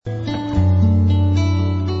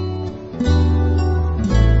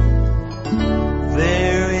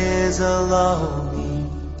overwhelm me.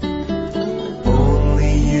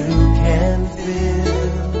 Only you can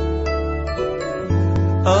fill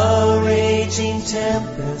a raging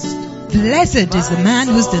tempest. Blessed is the man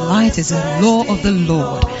whose delight is in the law of the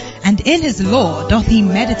Lord, and in his law doth he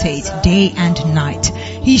meditate day and night.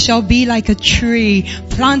 He shall be like a tree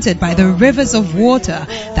planted by the rivers of water,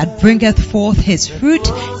 that bringeth forth his fruit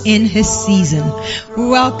in his season.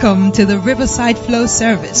 Welcome to the Riverside Flow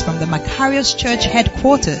service from the Macarius Church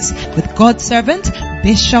headquarters with God's servant,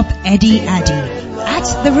 Bishop Eddie Addy.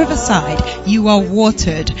 At the Riverside, you are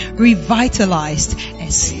watered, revitalized,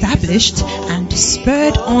 established, and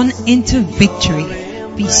spurred on into victory.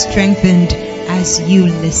 Be strengthened as you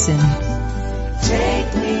listen.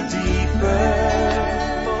 Take me deeper,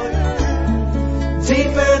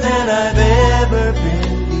 deeper than I've ever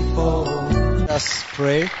been before. Let's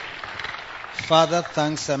pray. Father,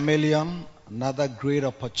 thanks a million. Another great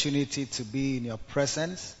opportunity to be in your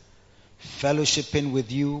presence, fellowshipping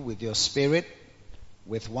with you, with your spirit,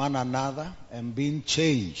 with one another, and being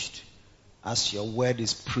changed as your word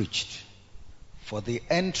is preached. For the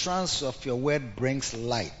entrance of your word brings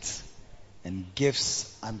light and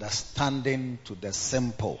gives understanding to the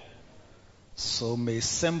simple. So may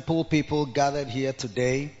simple people gathered here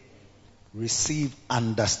today receive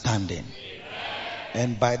understanding.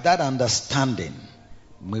 And by that understanding,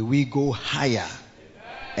 may we go higher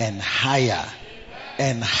and higher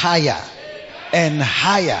and higher and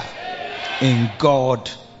higher in God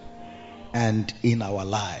and in our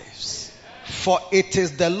lives. For it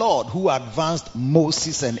is the Lord who advanced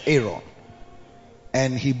Moses and Aaron,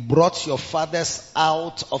 and he brought your fathers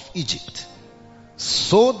out of Egypt.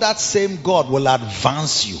 So that same God will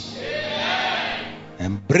advance you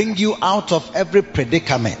and bring you out of every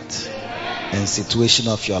predicament and situation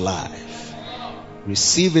of your life.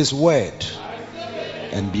 Receive his word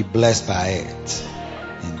and be blessed by it.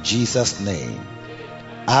 In Jesus' name,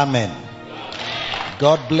 amen.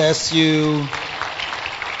 God bless you.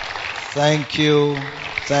 Thank you.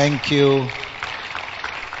 Thank you.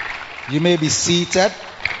 You may be seated.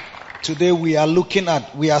 Today we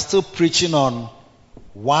are still preaching on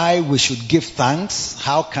why we should give thanks.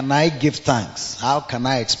 How can I give thanks? How can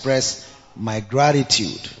I express my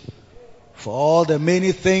gratitude for all the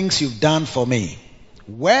many things you've done for me?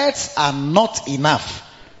 Words are not enough.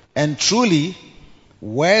 And truly,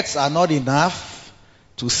 words are not enough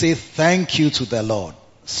to say thank you to the Lord.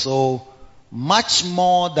 So much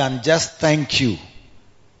more than just thank you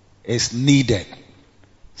is needed.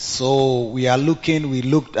 So we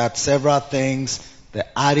looked at several things, the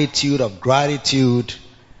attitude of gratitude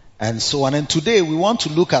and so on. And today we want to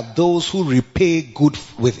look at those who repay good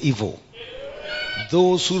with evil.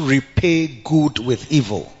 Those who repay good with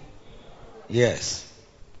evil. Yes.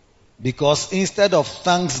 Because instead of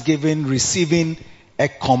thanksgiving, receiving a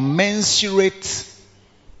commensurate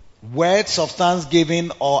words of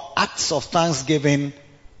thanksgiving or acts of thanksgiving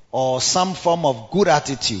or some form of good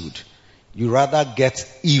attitude, you rather get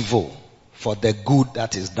evil for the good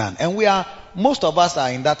that is done. And most of us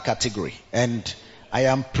are in that category. And I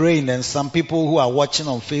am praying, and some people who are watching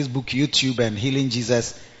on Facebook, YouTube, and Healing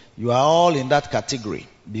Jesus, you are all in that category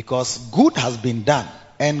because good has been done.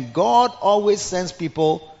 And God always sends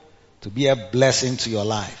people to be a blessing to your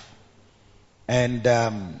life. And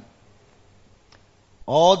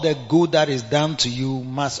all the good that is done to you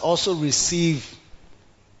must also receive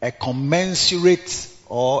a commensurate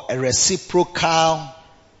or a reciprocal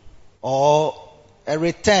or a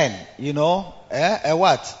return, a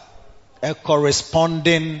what? A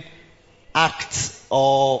corresponding act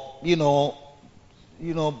or,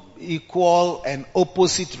 equal and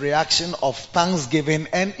opposite reaction of thanksgiving.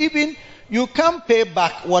 And even you can't pay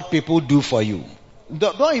back what people do for you.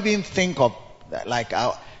 Don't even think of like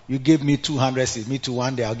you give me 200 cedis, me too,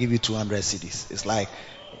 one day I'll give you 200 cedis. It's like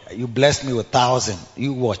you bless me with 1,000.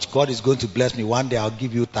 You watch, God is going to bless me. One day I'll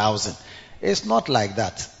give you 1,000. It's not like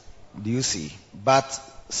that. Do you see? But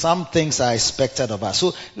some things are expected of us.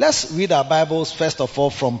 So let's read our Bibles first of all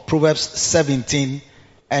from Proverbs 17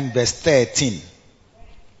 and verse 13.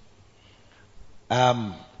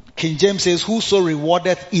 King James says, whoso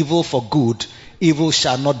rewardeth evil for good, evil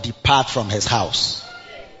shall not depart from his house.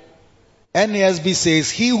 NASB says,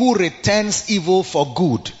 he who returns evil for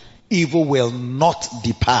good, evil will not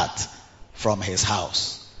depart from his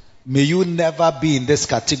house. May you never be in this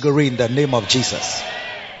category in the name of Jesus.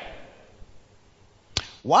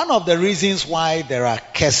 One of the reasons why there are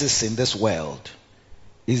curses in this world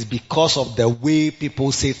is because of the way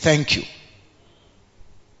people say thank you.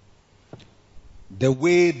 The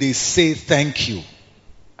way they say thank you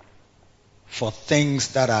for things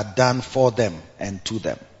that are done for them and to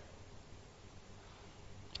them.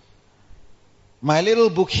 My little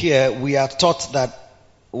book here, we are taught that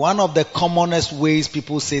one of the commonest ways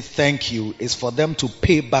people say thank you is for them to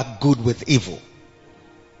pay back good with evil.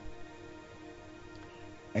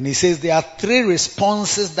 And he says there are 3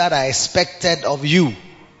 responses that are expected of you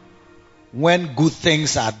when good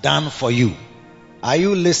things are done for you. Are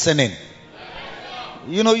you listening?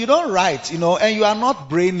 You don't write, and you are not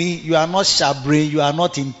brainy, you are not sharp brain, you are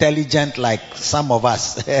not intelligent like some of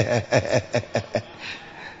us.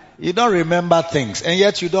 You don't remember things, and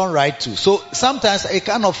yet you don't write too. So sometimes it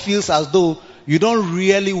kind of feels as though you don't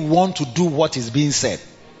really want to do what is being said.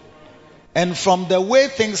 And from the way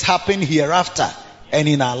things happen hereafter and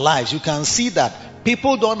in our lives, you can see that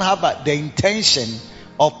people don't have the intention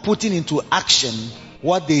of putting into action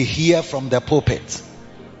what they hear from the pulpit.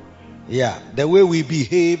 Yeah, the way we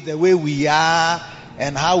behave, the way we are,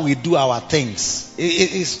 and how we do our things.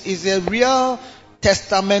 It's a real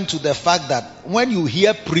testament to the fact that when you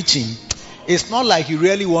hear preaching, it's not like you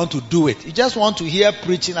really want to do it. You just want to hear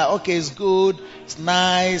preaching, like, okay, it's good, it's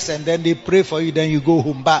nice, and then they pray for you, then you go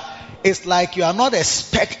home. But it's like you are not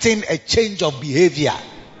expecting a change of behavior.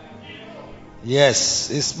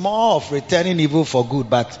 Yes, it's more of returning evil for good,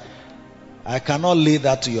 but I cannot lay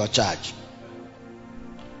that to your charge.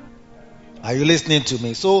 Are you listening to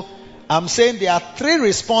me? So I'm saying there are 3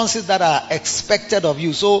 responses that are expected of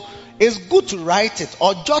you. So it's good to write it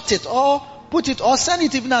or jot it or put it or send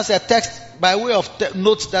it even as a text by way of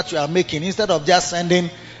notes that you are making, instead of just sending,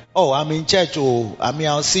 oh, I'm in church, or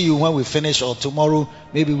I'll see you when we finish, or tomorrow,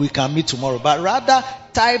 maybe we can meet tomorrow. But rather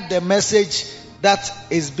type the message that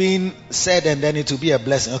is being said, and then it will be a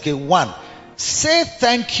blessing. Okay, 1, say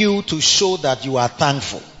thank you to show that you are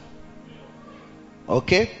thankful.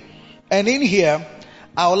 Okay? And in here,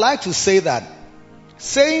 I would like to say that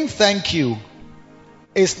saying thank you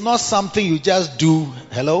is not something you just do.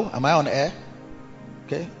 Hello? Am I on air?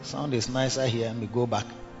 Okay. Sound is nicer here. Let me go back.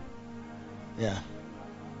 Yeah.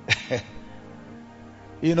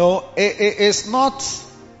 It's not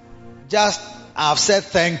just I've said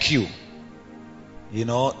thank you.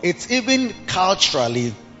 It's even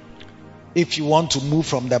culturally, if you want to move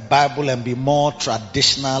from the Bible and be more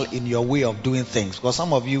traditional in your way of doing things. Because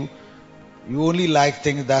some of you only like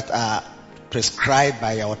things that are prescribed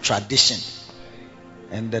by our tradition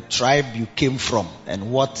and the tribe you came from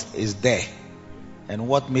and what is there and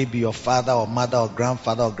what maybe your father or mother or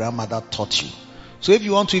grandfather or grandmother taught you. So if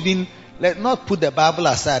you want to even, not put the Bible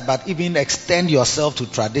aside, but even extend yourself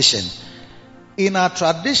to tradition. In our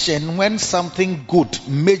tradition, when something good,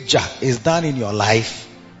 major is done in your life,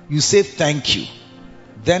 you say thank you.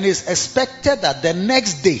 Then it's expected that the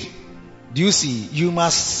next day, do you see, you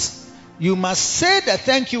must say the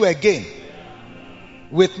thank you again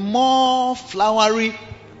with more flowery,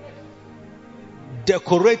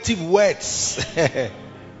 decorative words.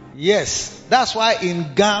 Yes, that's why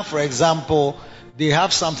in Ghana, for example, they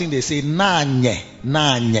have something they say nanye.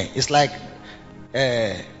 It's like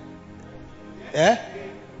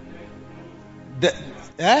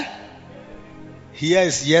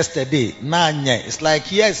Here's yesterday. Nanye. It's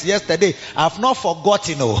like, yes, yesterday. I've not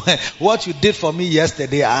forgotten what you did for me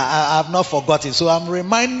yesterday. I've not forgotten. So I'm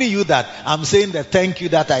reminding you that I'm saying the thank you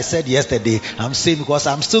that I said yesterday. I'm saying because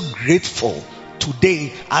I'm still grateful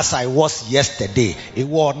today as I was yesterday. It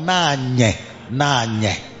was nanye.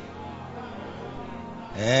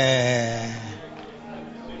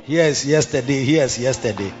 Here's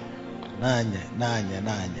yesterday.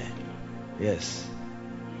 Nanye. Yes.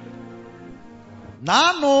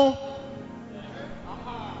 Nano.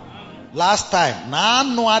 Last time.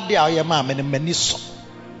 Nano adi ayema meniso.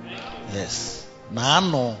 Yes.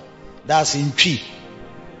 Nano. That's in tree.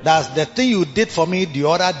 That's the thing you did for me the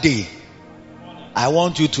other day. I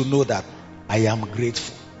want you to know that I am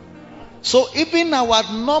grateful. So even our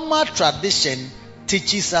normal tradition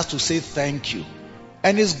teaches us to say thank you.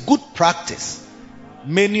 And it's good practice.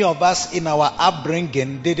 Many of us in our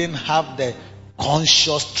upbringing didn't have the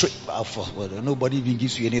conscious trip. Nobody even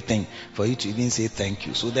gives you anything for you to even say thank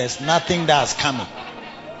you. So there's nothing that's coming.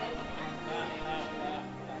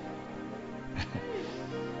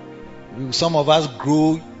 Some of us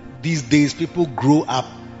grow these days, people grow up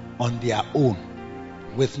on their own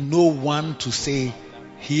with no one to say,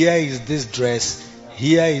 here is this dress,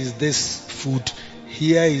 here is this food,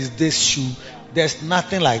 here is this shoe. There's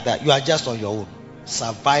nothing like that. You are just on your own.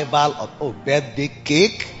 Survival of birthday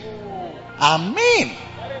cake. Amen.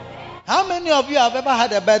 How many of you have ever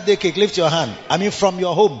had a birthday cake? Lift your hand. From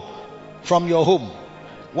your home. From your home.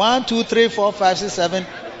 1, 2, 3, 4, 5, 6, 7.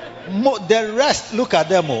 The rest, look at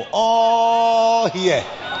them all here.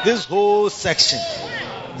 This whole section.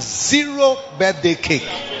 0 birthday cake.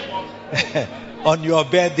 on your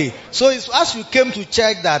birthday. So it's as you came to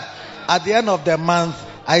check that at the end of the month,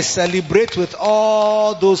 I celebrate with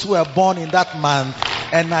all those who were born in that month,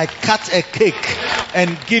 and I cut a cake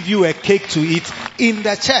and give you a cake to eat in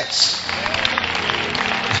the church.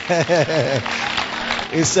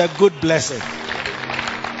 It's a good blessing.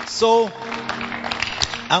 So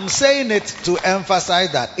I'm saying it to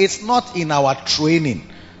emphasize that it's not in our training.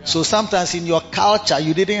 So sometimes in your culture,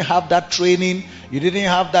 you didn't have that training, you didn't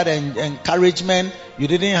have that encouragement, you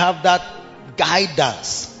didn't have that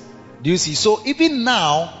guidance. Do you see? So even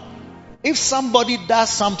now, if somebody does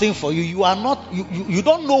something for you, you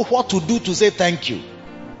don't know what to do to say thank you.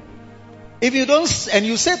 If you don't, and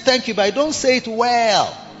you say thank you, but you don't say it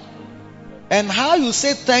well. And how you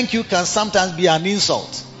say thank you can sometimes be an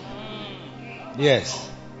insult. Yes.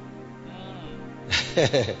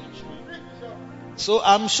 So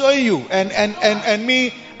I'm showing you, and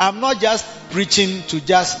me, I'm not just preaching to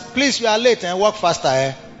just, please, you are late and walk faster,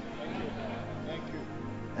 eh?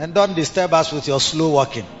 And don't disturb us with your slow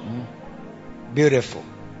walking. Beautiful.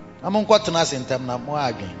 I'm on quaternas in term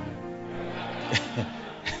again.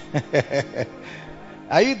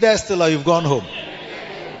 Are you there still, or you've gone home?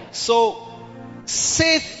 So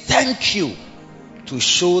say thank you to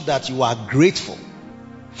show that you are grateful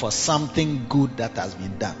for something good that has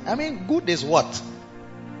been done. I mean, good is what?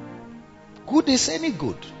 Good is any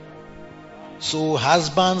good. So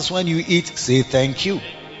husbands, when you eat, say thank you.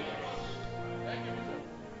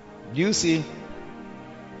 Do you see?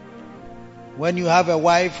 When you have a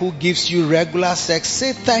wife who gives you regular sex,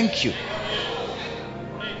 say thank you.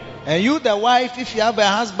 And you, the wife, if you have a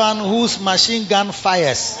husband whose machine gun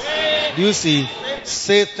fires, do you see?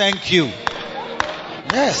 Say thank you.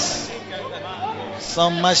 Yes.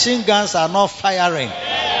 Some machine guns are not firing.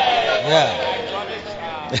 Yeah.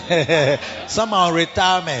 Some are on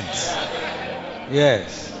retirement.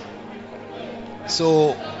 Yes.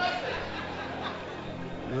 So,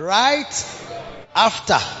 right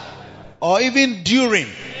after or even during,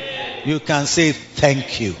 you can say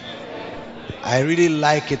thank you. I really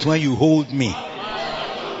like it when you hold me.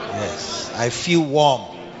 Yes. I feel warm.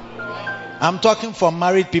 I'm talking for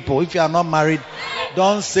married people. If you are not married,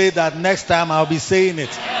 don't say that next time I'll be saying it.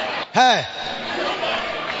 Hey,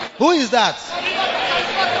 who is that?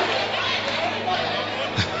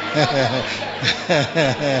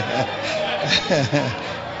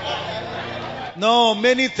 No,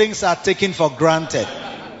 many things are taken for granted.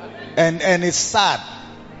 And it's sad.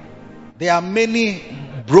 There are many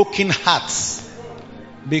broken hearts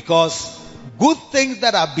because good things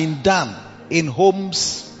that have been done in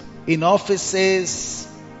homes, in offices,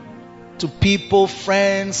 to people,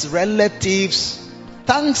 friends, relatives,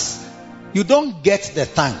 thanks, you don't get the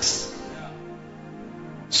thanks.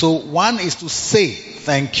 So one is to say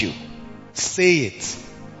thank you. Say it.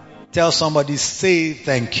 Tell somebody, say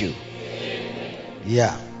thank you.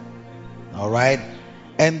 Yeah. All right.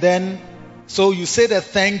 And then, so you say the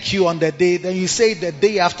thank you on the day, then you say it the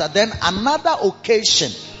day after, then another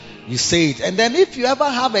occasion, you say it. And then if you ever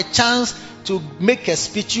have a chance to make a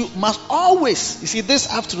speech, you must always, you see,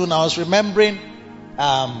 this afternoon I was remembering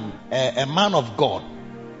a man of God.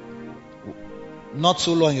 Not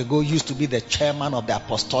so long ago, used to be the chairman of the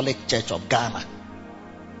Apostolic Church of Ghana.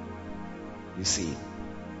 You see,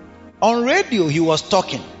 on radio he was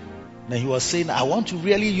talking. And he was saying, I want to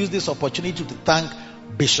really use this opportunity to thank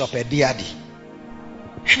Bishop Ediadi.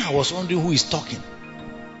 And I was wondering who is talking.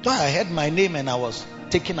 So I heard my name and I was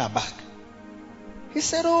taken aback. He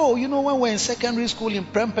said, oh, you know, when we were in secondary school in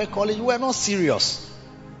Prempeh College, we were not serious.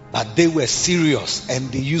 But they were serious,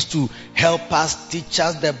 and they used to help us, teach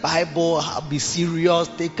us the Bible, be serious,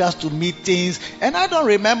 take us to meetings. And I don't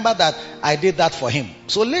remember that I did that for him.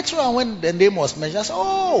 So later on, when the name was mentioned, I said,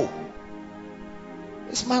 oh,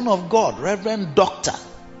 this man of God, Reverend Dr.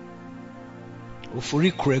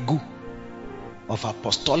 Ofori Kregu of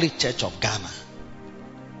Apostolic Church of Ghana.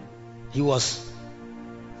 He was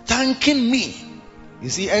thanking me. You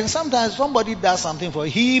see, and sometimes somebody does something for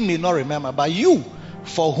you, he may not remember, but you,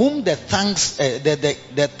 for whom the thanks,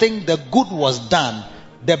 the good was done,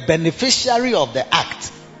 the beneficiary of the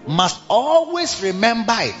act must always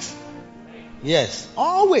remember it. Yes,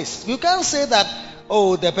 always. You can't say that,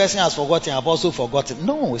 oh, the person has forgotten, I've also forgotten.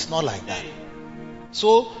 No, it's not like that.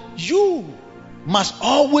 So you must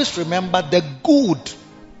always remember the good.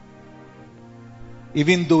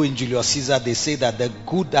 Even though in Julius Caesar they say that the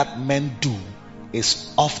good that men do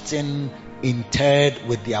is often interred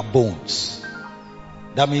with their bones.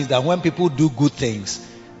 That means that when people do good things,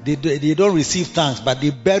 they don't receive thanks, but they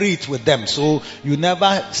bury it with them. So you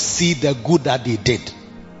never see the good that they did.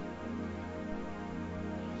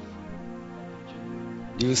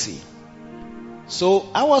 Do you see? So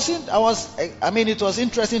it was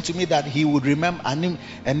interesting to me that he would remember, and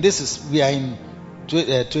we are in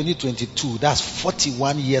 2022. That's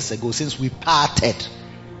 41 years ago since we parted.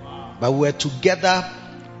 But we were together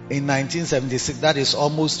in 1976. That is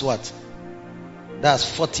almost what? That's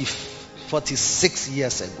 46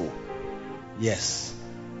 years ago. Yes.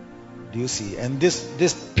 Do you see? And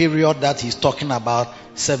this period that he's talking about,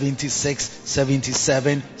 76,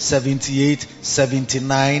 77, 78,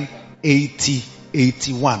 79, 80,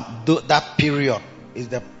 81. That period is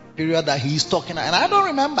the period that he's talking about. And I don't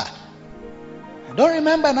remember.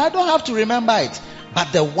 And I don't have to remember it.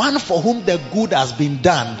 But the one for whom the good has been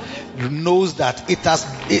done knows that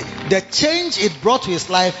the change it brought to his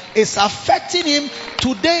life is affecting him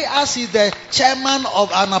today. As he's the chairman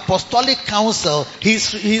of an apostolic council, he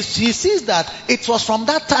sees that it was from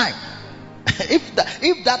that time.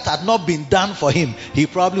 If that had not been done for him, he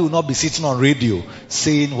probably would not be sitting on radio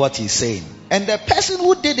saying what he's saying. And the person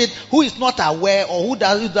who did it, who is not aware or who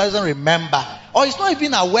doesn't remember, or is not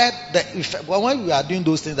even aware that when we are doing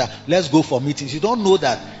those things, that let's go for meetings, you don't know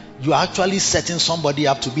that you are actually setting somebody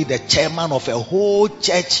up to be the chairman of a whole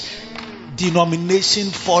church denomination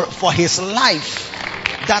for his life.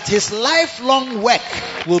 That his lifelong work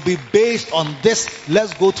will be based on this.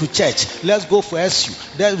 Let's go to church. Let's go for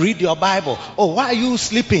SU. Then read your Bible. Oh, why are you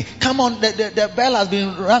sleeping? Come on, the bell has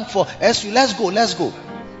been rung for SU. Let's go.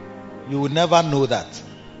 You will never know that.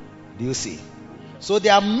 Do you see? So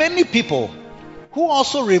there are many people who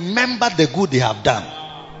also remember the good they have done.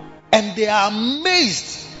 And they are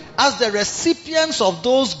amazed as the recipients of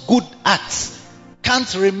those good acts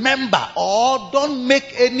can't remember or don't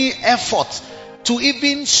make any effort to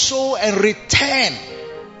even show and return.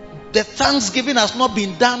 The thanksgiving has not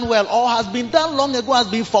been done well, or has been done long ago, has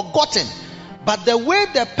been forgotten. But the way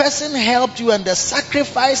the person helped you and the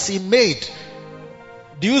sacrifice he made,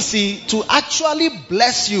 do you see, to actually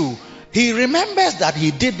bless you, he remembers that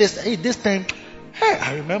he did this thing. Hey,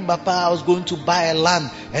 I remember, I was going to buy a land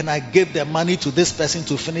and I gave the money to this person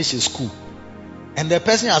to finish his school. And the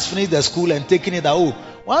person has finished the school and taken it out.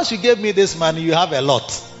 Once you gave me this money, you have a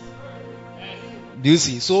lot. Do you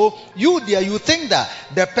see? So you think that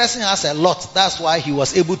the person has a lot. That's why he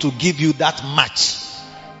was able to give you that much.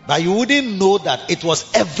 But you wouldn't know that it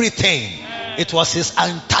was everything. It was his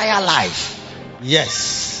entire life.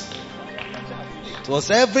 Yes. It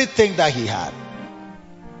was everything that he had.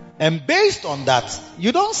 And based on that,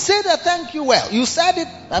 you don't say the thank you well. You said it,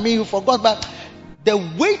 you forgot, but the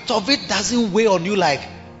weight of it doesn't weigh on you like,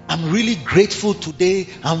 I'm really grateful today.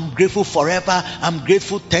 I'm grateful forever. I'm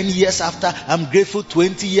grateful 10 years after. I'm grateful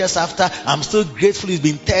 20 years after. I'm still grateful. It's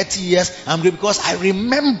been 30 years. I'm grateful because I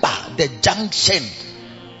remember the junction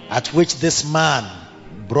at which this man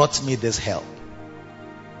brought me this help.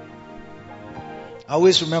 I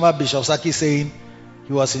always remember Bishop Saki saying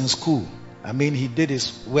he was in school. He did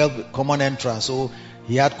his common entrance, so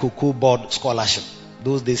he had Cocoa Board scholarship.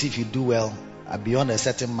 Those days, if you do well, beyond a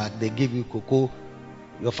certain mark, they give you cocoa.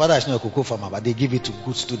 Your father is not a cocoa farmer, but they give it to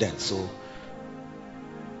good students. So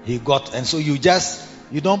he got, and so you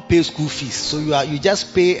don't pay school fees. So you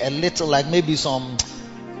just pay a little, like maybe some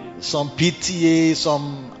PTA,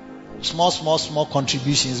 some small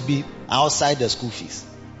contributions be outside the school fees.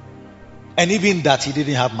 And even that, he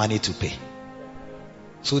didn't have money to pay.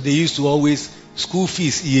 So they used to always, school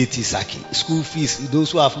fees, EAT Saki. School fees,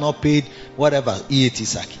 those who have not paid, whatever, EAT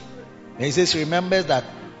Saki. And he says, he remembers that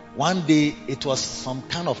one day it was some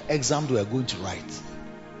kind of exam they were going to write.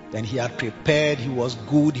 Then he had prepared, he was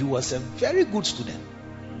good, he was a very good student.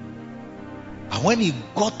 And when he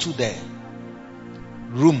got to the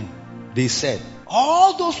room, they said,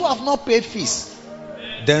 all those who have not paid fees.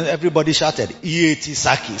 Then everybody shouted, EAT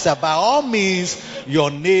Saki. He said, by all means,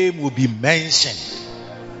 your name will be mentioned.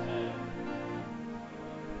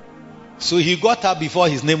 So he got up before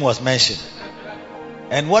his name was mentioned.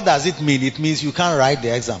 And what does it mean? It means you can't write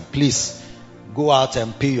the exam. Please go out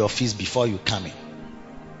and pay your fees before you come in.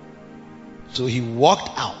 So he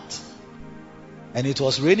walked out. And it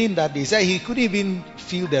was raining that day. He said he couldn't even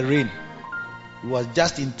feel the rain. He was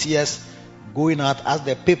just in tears going out as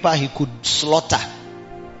the paper he could slaughter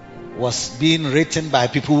was being written by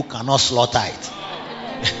people who cannot slaughter it.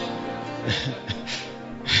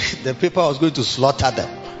 The paper was going to slaughter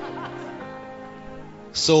them.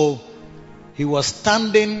 So he was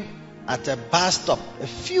standing at a bus stop. A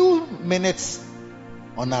few minutes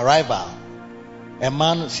on arrival, a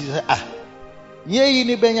man, she said,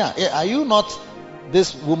 are you not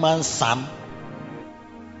this woman's son?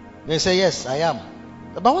 They say, yes, I am.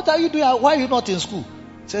 But what are you doing? Why are you not in school?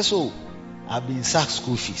 He says, I've been sacked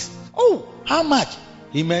school fees. Oh, how much?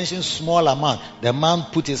 He mentioned small amount. The man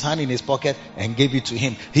put his hand in his pocket and gave it to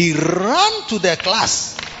him. He ran to the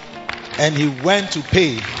class and he went to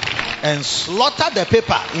pay and slaughtered the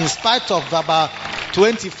paper in spite of about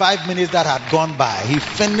 25 minutes that had gone by. He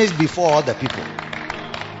finished before all the people.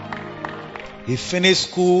 He finished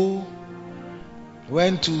school,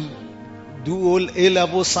 went to do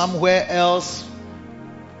A-level somewhere else,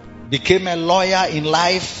 became a lawyer in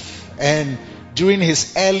life, and during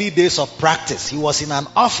his early days of practice, he was in an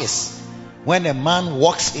office when a man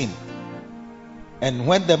walks in. And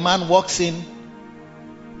when the man walks in,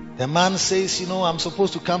 the man says, I'm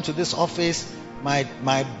supposed to come to this office. My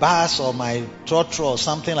bus or my trotro or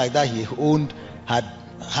something like that he owned had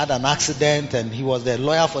an accident, and he was the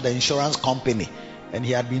lawyer for the insurance company. And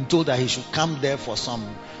he had been told that he should come there for some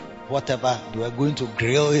whatever. They were going to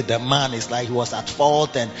grill the man. It's like he was at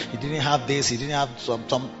fault and he didn't have this, he didn't have some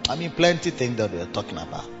plenty things that they were talking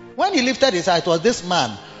about. When he lifted his eyes, it was this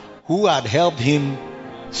man who had helped him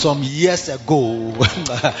some years ago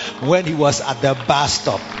when he was at the bus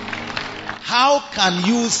stop. How can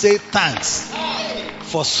you say thanks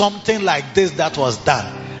for something like this that was done?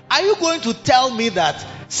 Are you going to tell me that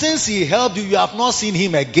since he helped you, you have not seen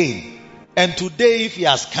him again, and today if he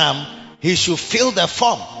has come, he should fill the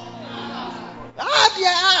form?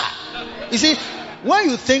 You see, when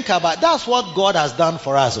you think about it, that's what God has done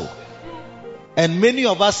for us. And many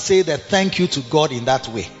of us say that thank you to God in that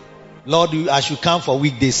way. Lord, I should come for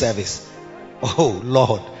weekday service. Oh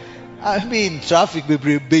Lord, traffic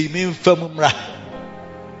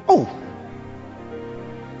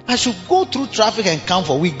I should go through traffic and come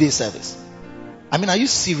for weekday service. Are you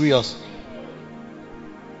serious?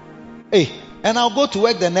 Hey, and I'll go to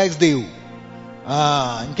work the next day.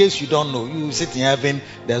 In case you don't know, you sit in heaven,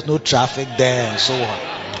 there's no traffic there and so on.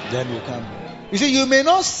 Then you come. You see, you may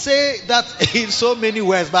not say that in so many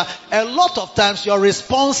words, but a lot of times your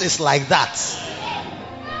response is like that.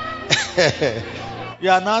 You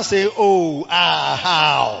are now saying,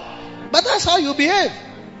 how? But that's how you behave.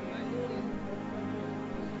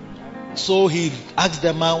 So he asked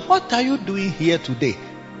the man, what are you doing here today?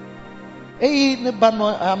 Hey,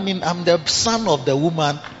 I'm the son of the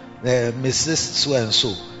woman, Mrs. So and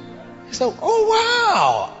so. He said, oh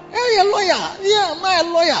wow, hey, a lawyer. Yeah, am I a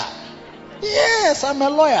lawyer? Yes, I'm a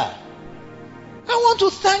lawyer. I want to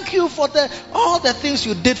thank you for all the things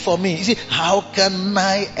you did for me. You see, how can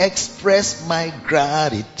I express my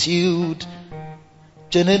gratitude?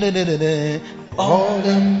 All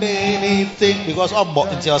the many things, because I'm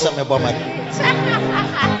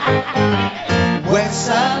words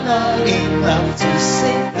are not enough to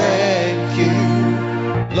say thank you.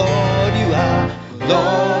 Lord, you are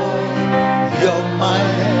Lord, you're my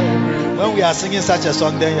everything. When we are singing such a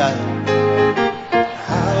song, then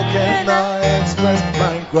how can I express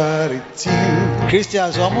my gratitude?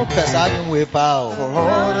 Christians, for all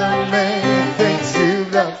the many things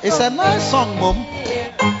you've done. It's a nice song, Mom.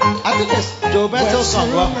 I think it's Joe Bettel's song.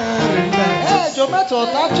 Hey, Joe Bettel,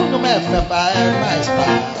 that's too nice.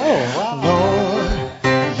 Oh, wow. Lord,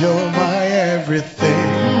 you're my everything.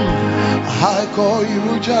 I call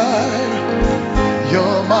you Jireh.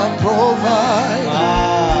 You're my provider.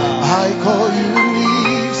 Wow. I call you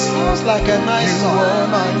Nisi. Sounds like a nice song. You are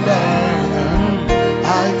my darling. I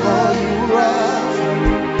call you Rapha.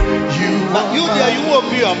 You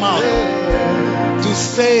open your mouth to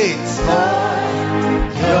say it.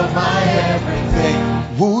 You're my everything.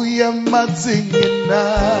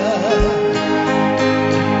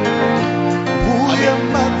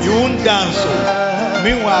 You won't dance.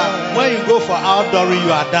 Meanwhile, when you go for outdooring,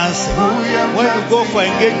 you are dancing. When you go for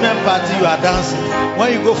engagement party, you are dancing.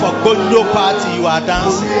 When you go for Gondo party, you are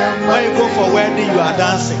dancing. When you go for wedding, you are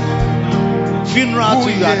dancing. Funeral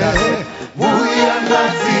too, you are dancing.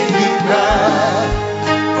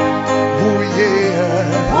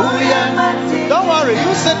 Don't worry,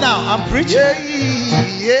 you sit down. I'm preaching.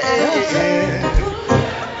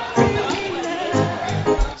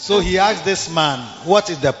 So he asked this man, what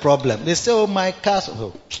is the problem? They say, oh, my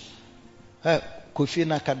castle. Kofi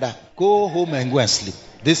Nakada, go home and go and sleep.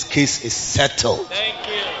 This case is settled. Thank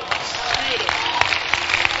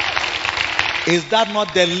you. Is that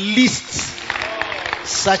not the least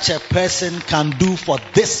such a person can do for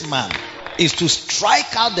this man? Is to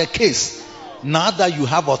strike out the case. Now that you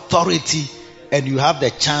have authority and you have the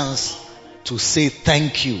chance to say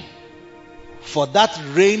thank you for that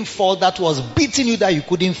rainfall that was beating you that you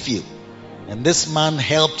couldn't feel. And this man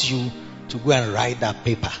helped you to go and write that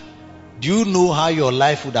paper. Do you know how your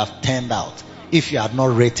life would have turned out if you had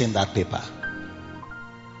not written that paper?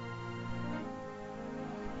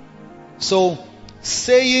 So,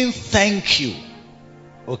 saying thank you,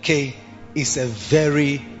 okay, is a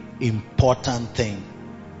very important thing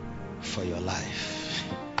for your life.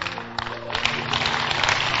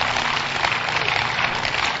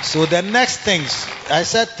 So the next things, I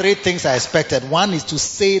said 3 things I expected. 1 is to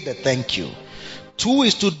say the thank you. 2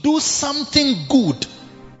 is to do something good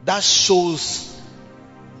that shows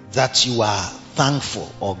that you are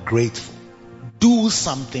thankful or grateful. Do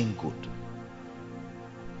something good.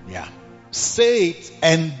 Yeah. Say it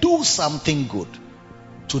and do something good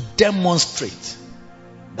to demonstrate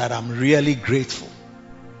that I'm really grateful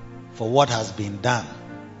for what has been done.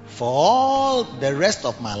 For all the rest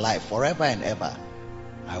of my life, forever and ever,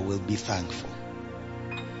 I will be thankful.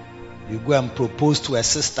 You go and propose to a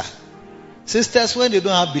sister. Sisters, when they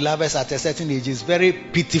don't have beloveds at a certain age, is very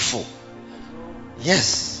pitiful.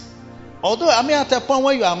 Yes. Although, at a point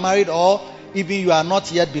when you are married or even you are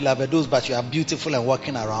not yet beloved, but you are beautiful and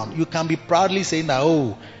walking around, you can be proudly saying that,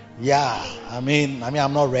 oh, yeah, I'm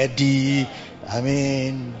not ready. I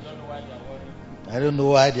don't know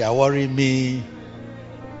why they are worrying me.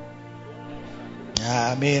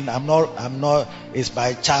 Yeah, I'm not, it's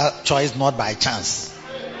by choice, not by chance.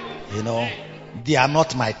 They are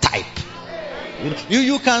not my type.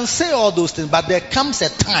 You can say all those things, but there comes a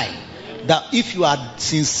time that if you are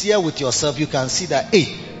sincere with yourself, you can see that,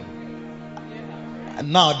 hey,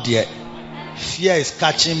 now dear, fear is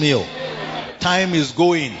catching me. Time is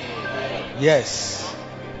going. Yes.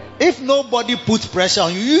 If nobody puts pressure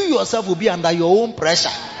on you, you yourself will be under your own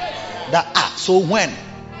pressure. So when?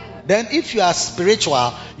 Then if you are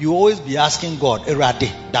spiritual, you always be asking God,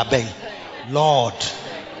 Lord,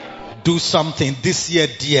 do something this year,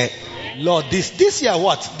 dear. Lord, this year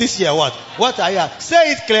what? This year what? What are you?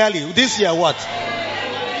 Say it clearly. This year what?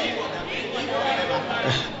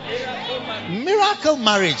 Miracle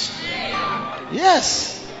marriage.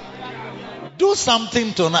 Yes. Do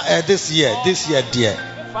something to this year, dear.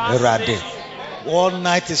 All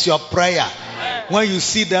night is your prayer. When you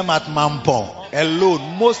see them at Mampong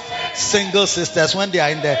alone, most single sisters, when they are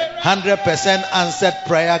in the 100% answered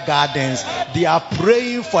prayer gardens, they are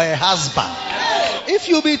praying for a husband. If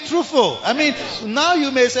you be truthful, now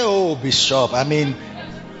you may say, oh, Bishop,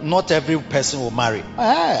 not every person will marry.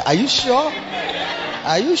 Are you sure?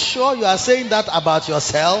 Are you sure you are saying that about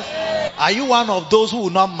yourself? Are you one of those who will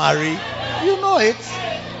not marry? You know it.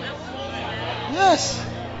 Yes.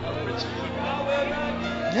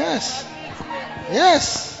 Yes.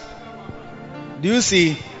 Yes. Do you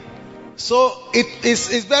see? So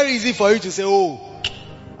it's very easy for you to say, oh,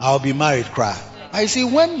 I'll be married, cry. I see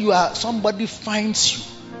when somebody finds you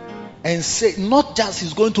and say, not just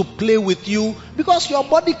he's going to play with you, because your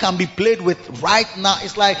body can be played with right now.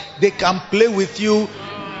 It's like they can play with you,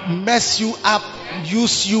 mess you up,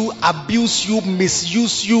 use you, abuse you,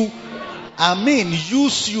 misuse you.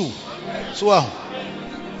 Use you. So,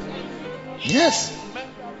 yes.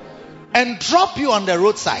 And drop you on the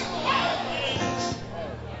roadside. Yes.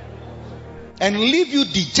 And leave you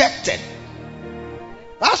dejected.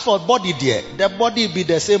 That's for body there. The body be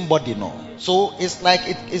the same body, no. So it's like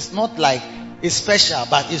it's not like it's special,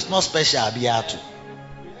 but it's not special.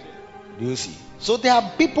 Do you see? So there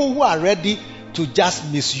are people who are ready to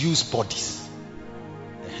just misuse bodies.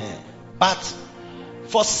 But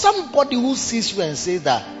for somebody who sees you and says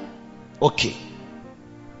that, okay,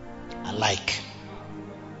 I like,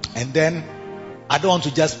 and then I don't want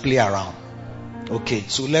to just play around. Okay,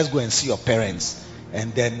 so let's go and see your parents,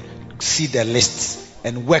 and then see the lists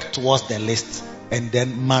and work towards the list, and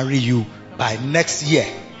then marry you by next year.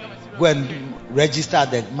 Go and register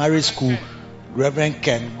at the marriage school. Reverend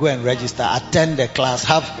Ken, go and register, attend the class,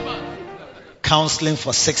 have counseling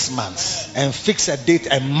for 6 months, and fix a date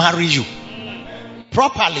and marry you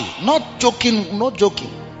properly. Not joking.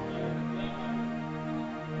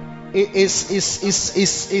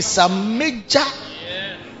 It's a major,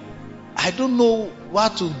 I don't know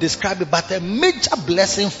what to describe it, but a major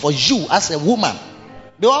blessing for you as a woman.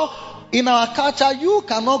 In our culture, you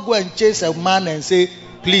cannot go and chase a man and say,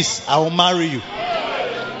 please, I will marry you.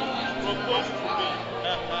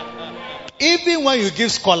 Even when you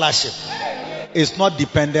give scholarship, it's not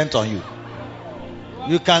dependent on you.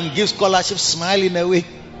 You can give scholarship, smile in a way,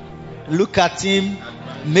 look at him,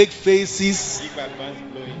 make faces,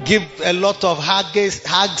 give a lot of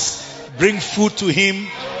hugs, bring food to him,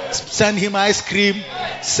 send him ice cream,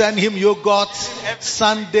 send him yogurt.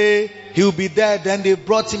 Sunday, he'll be there. Then they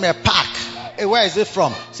brought him a pack. Hey, where is it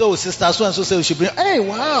from? So sister so and so said we should bring. Hey,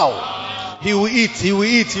 wow. He will eat.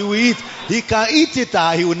 He can eat it.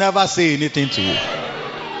 He will never say anything to you.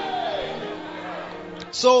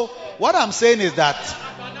 So what I'm saying is that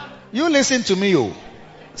you listen to me,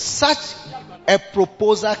 such a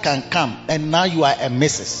proposal can come, and now you are a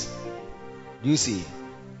missus. You see,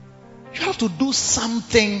 you have to do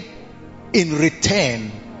something in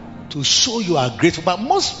return to show you are grateful. But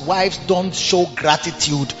most wives don't show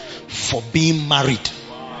gratitude for being married.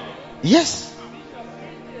 Yes.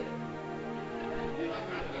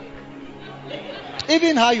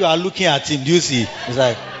 Even how you are looking at him, do you see? It's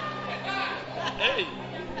like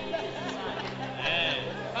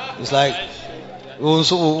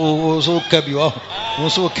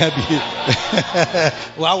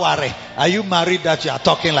are you married that you are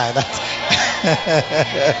talking like that?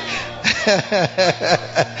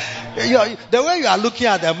 The way you are looking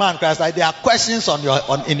at the man, Christ, like there are questions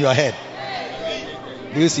in your head.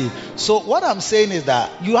 Do you see? So what I'm saying is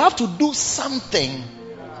that you have to do something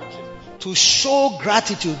to show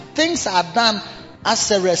gratitude. Things are done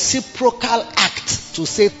as a reciprocal act to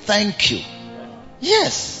say thank you.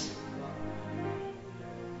 Yes.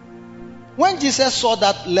 When Jesus saw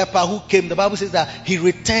that leper who came, the Bible says that he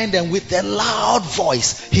returned and with a loud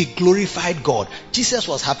voice he glorified God. Jesus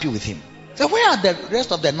was happy with him. So where are the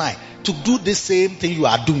rest of the nine to do the same thing you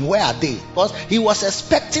are doing? Where are they? Because he was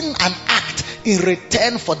expecting an act in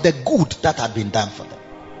return for the good that had been done for them.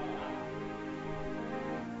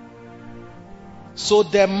 So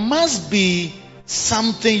there must be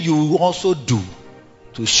something you also do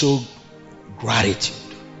to show gratitude.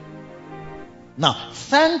 Now,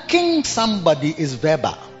 thanking somebody is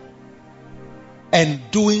verbal, and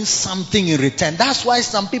doing something in return. That's why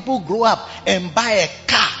some people grow up and buy a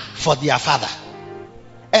car for their father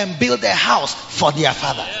and build a house for their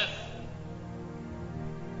father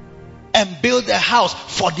and build a house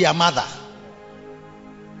for their mother.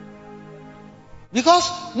 Because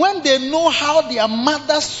when they know how their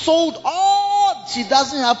mother sold all, she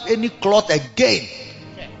doesn't have any cloth again.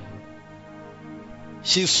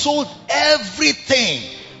 She sold everything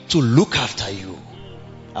to look after you.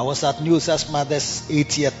 I was at Newsa's mother's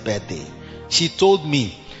 80th birthday. She told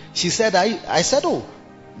me, she said, I said, oh,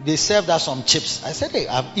 they served us some chips. I said, hey,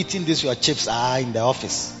 I've eaten your chips in the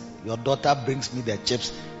office. Your daughter brings me the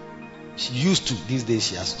chips. She used to, these days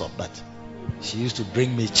she has stopped, but she used to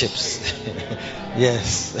bring me chips.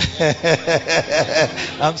 Yes.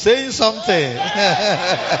 I'm saying something.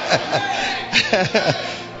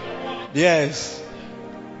 Yes.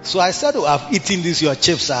 So I said, oh, I've eaten your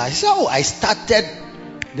chips. I said, oh, I started.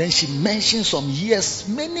 Then she mentioned some years,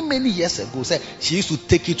 many years ago, said she used to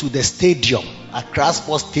take it to the stadium, Accra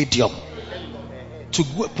Sports Stadium, to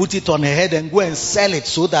put it on her head and go and sell it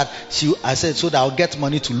so that so that I'll get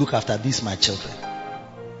money to look after my children,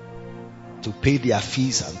 to pay their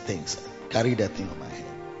fees and things. Carry that thing on my head.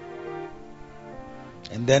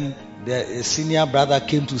 And then the senior brother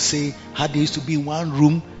came to say how they used to be in one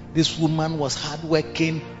room. This woman was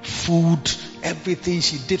hardworking, food, everything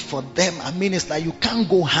she did for them. I mean, it's like you can't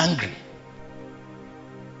go hungry.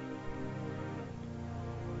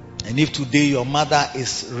 And if today your mother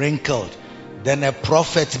is wrinkled, then a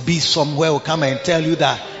prophet be somewhere will come and tell you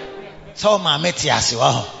that. So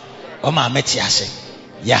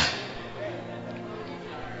yeah.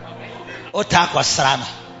 Otako srano,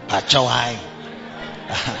 pachawai.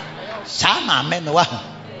 Sama menwa.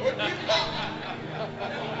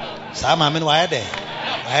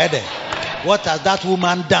 What has that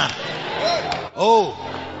woman done? Oh,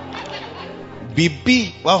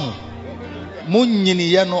 Bibi, wow,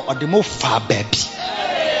 Munyini yano or the mo far baby.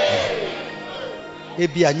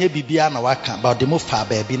 Ebi anye bibi ana waka, but the mo far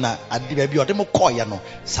baby na adi baby or the mo koyano.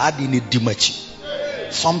 Sadi ni dimachi.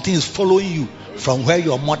 Something is following you from where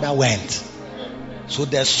your mother went. So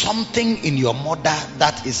there's something in your mother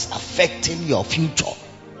that is affecting your future,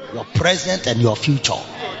 your present and your future.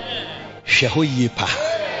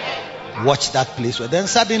 Watch that place. Then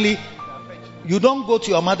suddenly you don't go to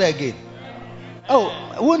your mother again. Oh,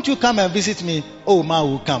 won't you come and visit me? Oh, ma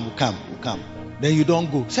will come. Then you don't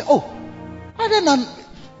go. Say, oh, other than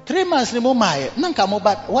 3 months,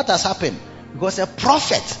 but what has happened? Because a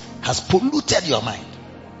prophet has polluted your mind.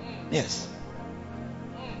 Yes.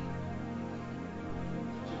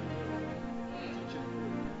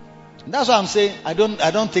 That's why I'm saying I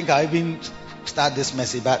don't think I even start this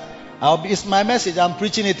message, but it's my message. I'm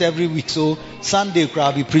preaching it every week, so Sunday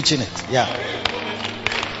I'll be preaching it. Yeah.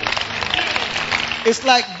 It's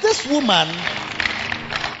like this woman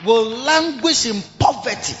will languish in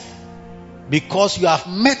poverty because you have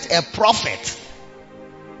met a prophet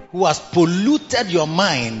who has polluted your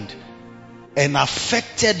mind and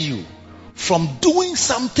affected you from doing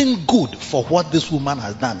something good for what this woman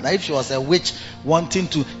has done. Like if she was a witch wanting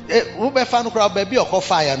to,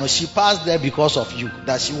 she passed there because of you.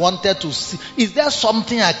 That she wanted to see, is there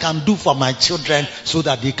something I can do for my children so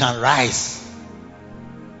that they can rise?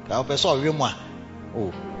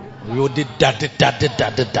 Oh, You did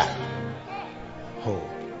that. Oh.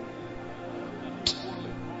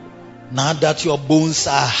 Now that your bones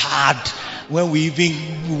are hard, when we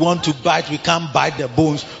even want to bite, we can't bite the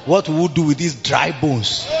bones. What will we do with these dry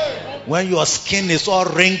bones? When your skin is all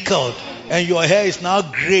wrinkled and your hair is now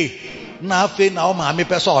gray.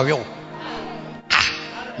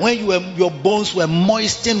 When your bones were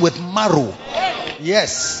moistened with marrow.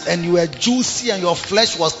 Yes, and you were juicy and your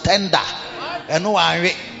flesh was tender. And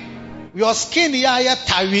your skin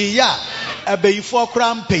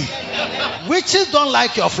witches don't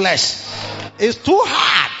like your flesh. It's too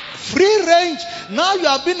hard. Free range. Now you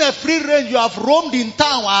have been a free range. You have roamed in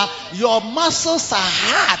town. Your muscles are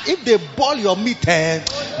hard. If they boil your meat,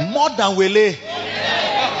 more than wele.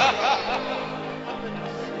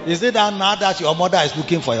 Is it that now that your mother is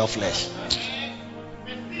looking for your flesh?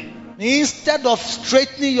 Instead of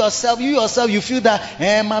straightening yourself, you feel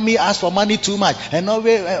that mommy asked for money too much. And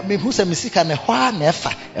who's a mistake and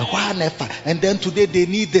then today they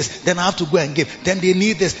need this, then I have to go and give. Then they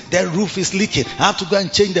need this, their roof is leaking. I have to go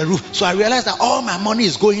and change the roof. So I realize that all my money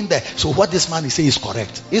is going there. So what this man is saying is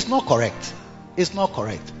correct. It's not correct. It's not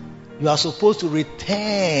correct. You are supposed to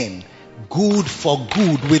return good for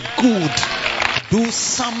good with good. Do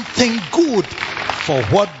something good for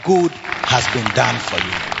what good has been done for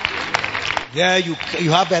you. Yeah, you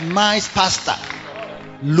have a nice pastor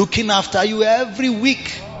looking after you every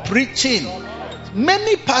week, preaching.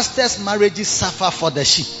 Many pastors' marriages suffer for the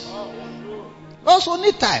sheep. Also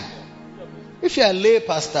need time. If you are a lay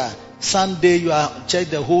pastor, Sunday you are church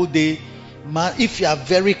the whole day. If you are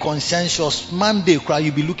very conscientious, Monday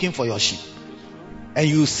you'll be looking for your sheep. And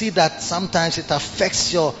you see that sometimes it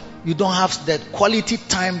affects you don't have the quality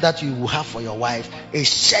time that you will have for your wife. It's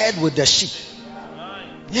shared with the sheep.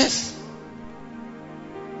 Yes.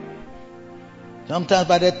 Sometimes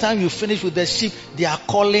by the time you finish with the sheep, they are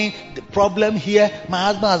calling, the problem here, my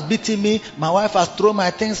husband has beaten me, my wife has thrown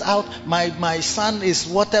my things out, my son is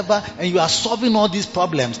whatever, and you are solving all these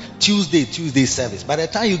problems. Tuesday service. By the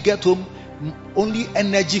time you get home, only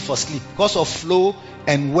energy for sleep because of flow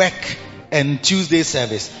and work and Tuesday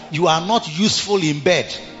service. You are not useful in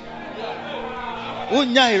bed.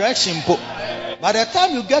 By the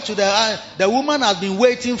time you get to the woman has been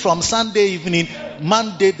waiting from Sunday evening,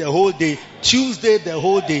 Monday the whole day, Tuesday the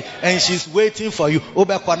whole day, and she's waiting for you.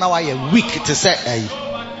 A week to say.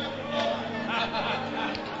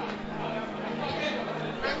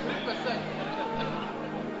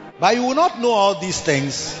 But you will not know all these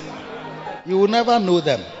things. You will never know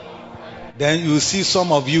them. Then you see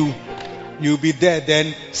some of you. You'll be there,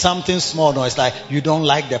 then something small. No, it's like you don't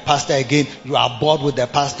like the pastor again. You are bored with the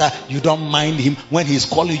pastor. You don't mind him. When he's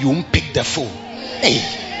calling you, won't pick the phone. Hey,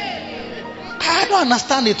 I don't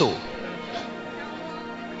understand it all.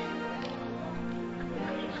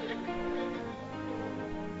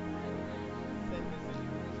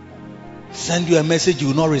 Send you a message, you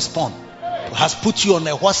will not respond. Has put you on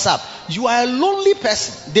a WhatsApp. You are a lonely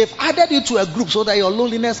person. They've added you to a group so that your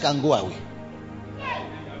loneliness can go away.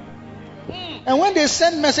 And when they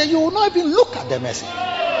send message, you will not even look at the message.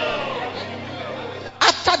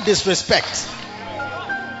 Utter disrespect.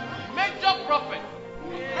 Major prophet.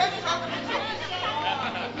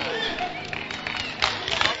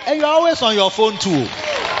 And you're always on your phone too.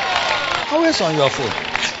 Always on your phone.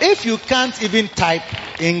 If you can't even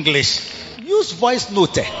type English, use voice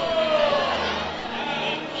note.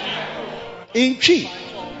 In Chi.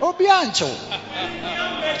 Obiancho.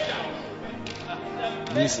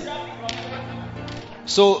 Listen.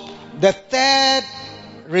 So the third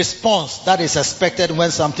response that is expected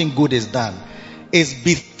when something good is done is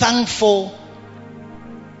be thankful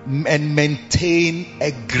and maintain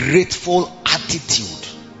a grateful attitude.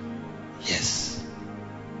 Yes.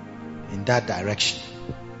 In that direction.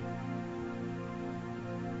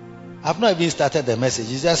 I've not even started the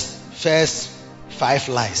message. It's just first 5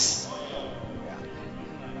 lines.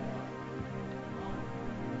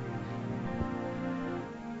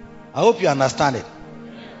 I hope you understand it.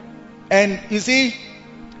 And you see,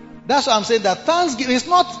 that's why I'm saying that Thanksgiving is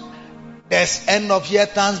not there's end of year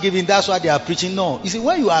Thanksgiving, that's why they are preaching. No. You see,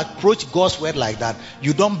 when you approach God's word like that,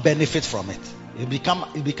 you don't benefit from it. It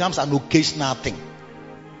becomes an occasional thing.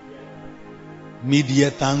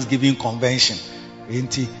 Mid-year Thanksgiving convention.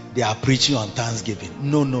 They are preaching on Thanksgiving.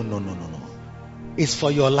 No. It's for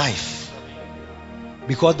your life.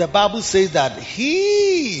 Because the Bible says that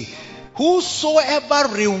he whosoever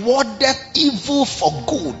rewardeth evil for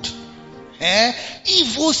good,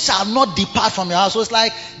 evil shall not depart from your house. So it's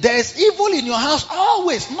like there is evil in your house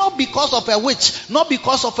always, not because of a witch, not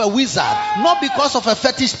because of a wizard, not because of a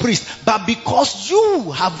fetish priest, but because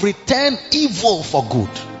you have returned evil for good.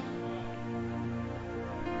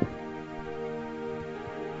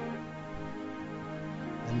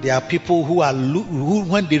 There are people who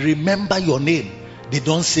when they remember your name, they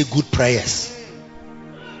don't say good prayers.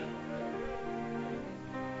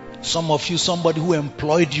 Some of you, somebody who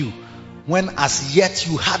employed you when as yet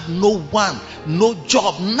you had no one, no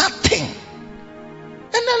job, nothing.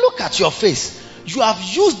 And then look at your face. You have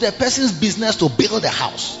used the person's business to build a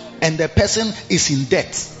house, and the person is in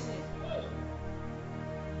debt.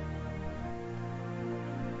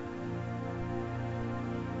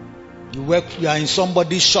 You are in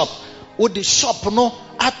somebody's shop. Oh, the shop no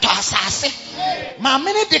ato asase. Ma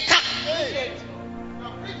many deka.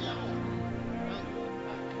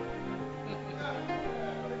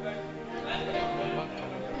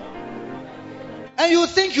 And you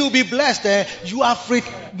think you'll be blessed. You have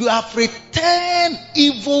returned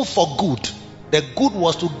evil for good. The good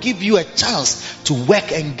was to give you a chance to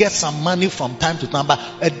work and get some money from time to time. But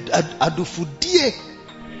adufudie,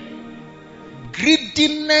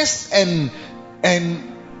 greediness and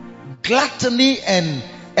gluttony and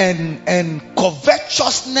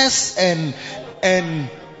covetousness and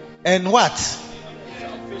what?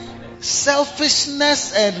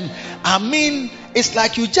 Selfishness. And I mean, it's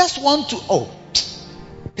like you just want to.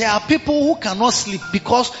 There are people who cannot sleep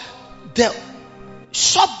because the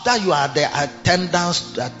shop that you are the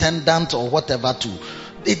attendant or whatever to,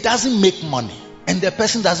 it doesn't make money, and the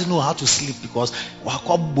person doesn't know how to sleep because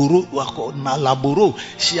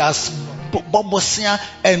she has bobosia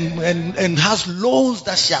and has loans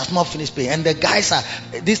that she has not finished paying. And the guys are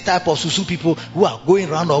this type of susu people who are going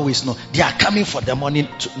around always know they are coming for the money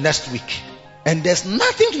next week, and there's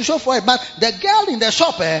nothing to show for it. But the girl in the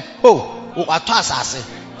shop,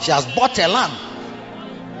 she has bought a land.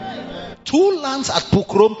 2 lands at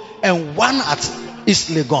Pukrom and 1 at East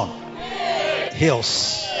Legon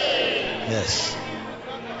Hills. Yes.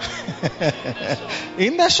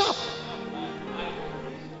 In the shop.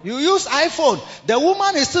 You use iPhone. The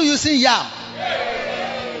woman is still using Yam.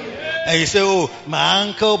 And you say, oh, my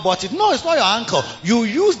uncle bought it. No, it's not your uncle. You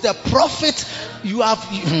use the profit. You have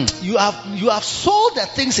sold the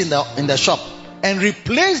things in the shop and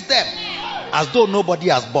replaced them as though nobody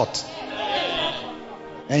has bought,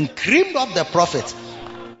 and creamed up the profit.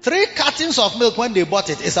 3 cartons of milk, when they bought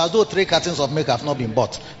it, it's as though 3 cartons of milk have not been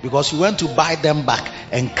bought, because you went to buy them back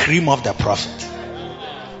and cream up the profit.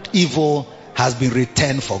 Evil has been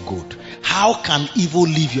returned for good. How can evil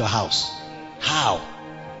leave your house? How?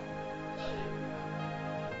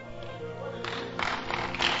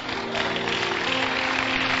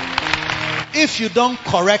 If you don't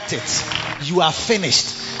correct it, you are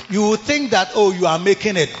finished. You will think that, oh, you are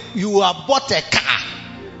making it. You have bought a car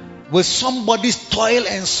with somebody's toil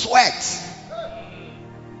and sweat,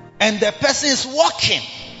 and the person is walking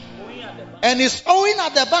and is owing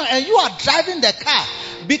at the bank, and you are driving the car.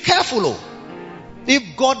 Be careful. Oh.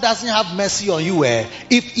 If God doesn't have mercy on you,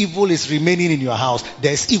 if evil is remaining in your house,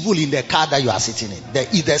 there's evil in the car that you are sitting in.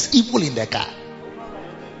 There's evil in the car.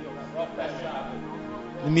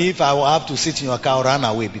 Me, if I will have to sit in your car, I'll run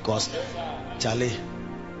away, because Charlie,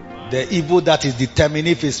 the evil that is determined,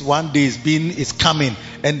 if it's one day is coming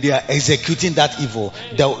and they are executing that evil,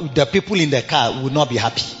 the people in the car will not be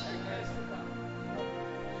happy.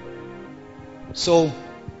 So,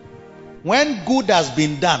 when good has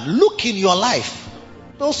been done, look in your life.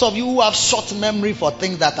 Those of you who have short memory for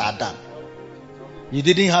things that are done, you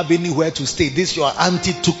didn't have anywhere to stay. This your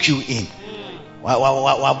auntie took you in.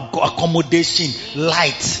 Accommodation,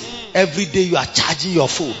 light. Every day you are charging your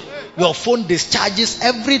phone. Your phone discharges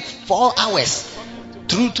every 4 hours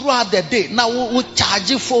throughout the day. Now we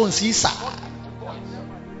charge phones,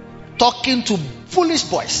 talking to foolish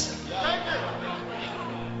boys,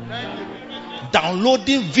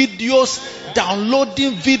 downloading videos,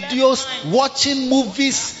 watching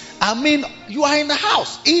movies. I mean, you are in the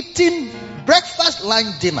house eating breakfast,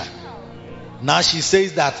 lunch, dinner. Now she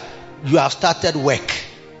says that you have started work,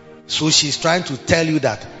 so she's trying to tell you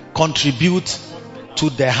that contribute to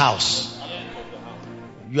the house.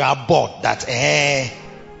 You are bored that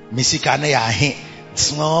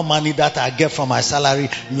small money that I get from my salary,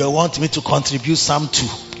 you want me to contribute some too.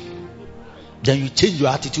 Then you change your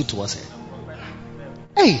attitude towards her.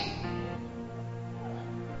 Hey,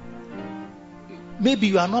 maybe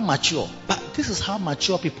you are not mature, but this is how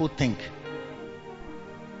mature people think.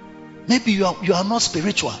 Maybe you are not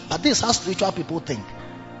spiritual, but this is how spiritual people think.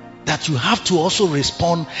 That you have to also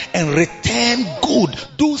respond and return good.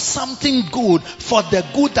 Do something good for the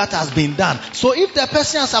good that has been done. So if the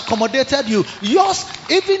person has accommodated you,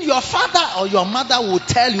 even your father or your mother will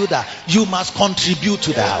tell you that you must contribute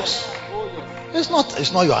to the house. It's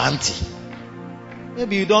not your auntie.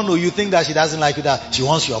 Maybe you don't know, you think that she doesn't like you, that she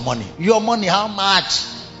wants your money. Your money, how much?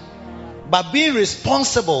 But being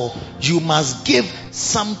responsible, you must give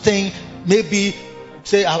something. Maybe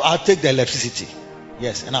say, I'll take the electricity.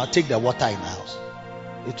 Yes, and I'll take the water in the house.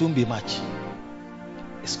 It won't be much.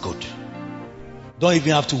 It's good. Don't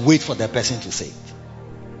even have to wait for the person to say it.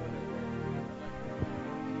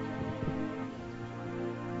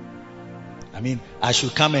 I mean, I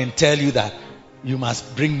should come and tell you that you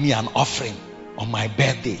must bring me an offering on my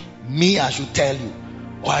birthday. Me, I should tell you.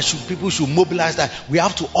 Or people should mobilize that. We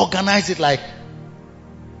have to organize it like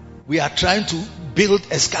we are trying to build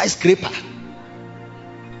a skyscraper.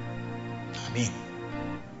 I mean,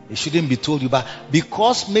 it shouldn't be told you, but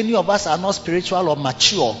because many of us are not spiritual or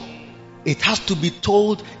mature, it has to be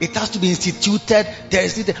told, it has to be instituted.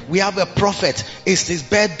 We have a prophet, it's his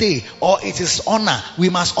birthday, or it is honor. We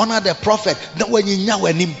must honor the prophet.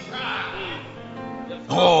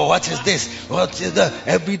 Oh, what is this? What is that?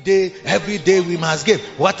 Every day we must give.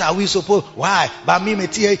 What are we supposed? Why?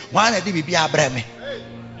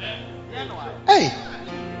 Hey,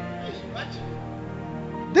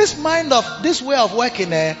 this way of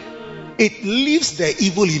working, it leaves the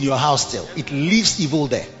evil in your house still. It leaves evil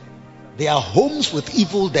there. There are homes with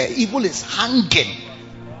evil there. Evil is hanging.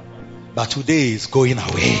 But today is going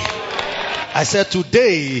away. I said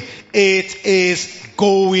today it is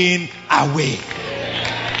going away.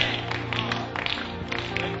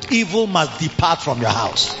 Evil must depart from your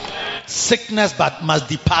house. Sickness must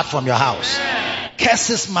depart from your house.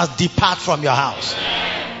 Curses must depart from your house.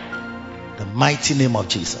 The mighty name of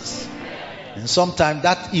Jesus. And sometimes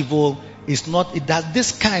that evil is not,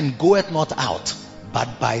 this kind goeth not out,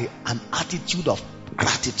 but by an attitude of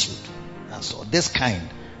gratitude. That's all. This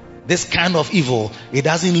kind of evil, it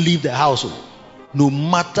doesn't leave the house. No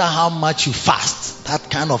matter how much you fast, that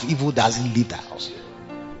kind of evil doesn't leave the house.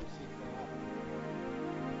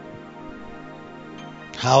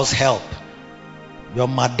 House help. Your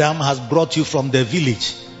madam has brought you from the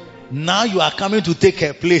village. Now you are coming to take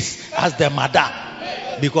her place as the madam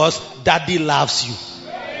because daddy loves you.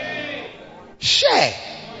 Share.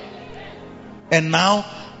 And now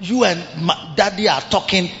you and daddy are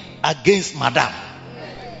talking against madam.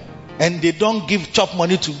 And they don't give chop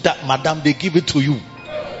money to that madam, they give it to you.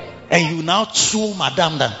 And you now chew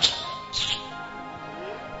madam down.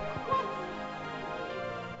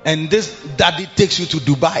 And this daddy takes you to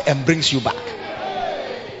Dubai and brings you back.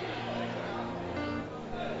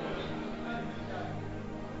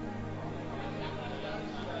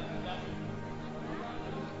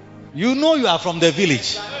 You know you are from the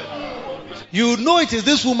village. You know it is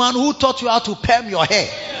this woman who taught you how to perm your hair.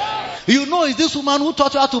 You know it's this woman who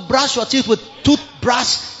taught you how to brush your teeth with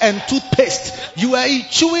toothbrush and toothpaste. You were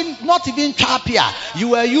chewing, not even tapia. You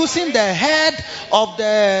were using the head of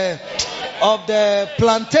the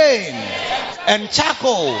plantain and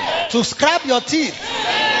charcoal to scrub your teeth.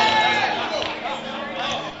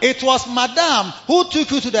 It was madam who took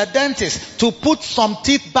you to the dentist to put some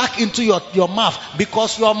teeth back into your mouth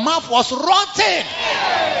because your mouth was rotten.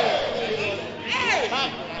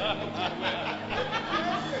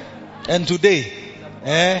 And today,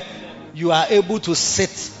 you are able to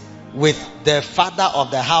sit with the father of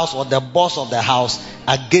the house or the boss of the house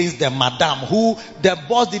against the madam who the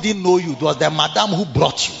boss didn't know you. It was the madam who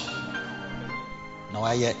brought you. Now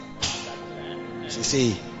I yet. She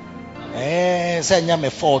say, send me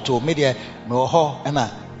photo media no ho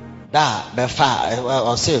ena da be fa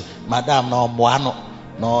or say madam no moano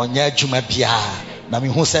no nya adwuma bia na me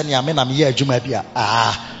hu se ne me na me ye adwuma bia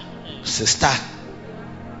sister,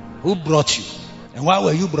 who brought you and why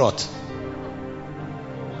were you brought?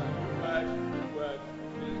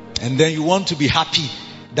 And then you want to be happy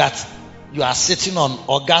that you are sitting on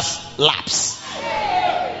August laps.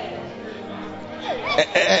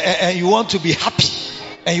 And you want to be happy.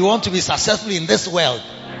 And you want to be successful in this world.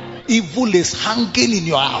 Evil is hanging in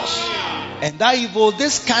your house. And that evil,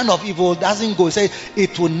 this kind of evil doesn't go. Say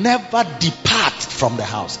it will never depart from the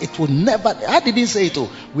house. It will never. I didn't say it.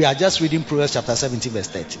 We are just reading Proverbs chapter 17 verse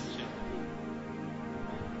 30.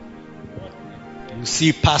 You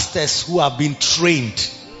see pastors who have been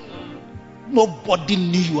trained. Nobody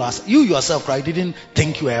knew you as you yourself, right? Didn't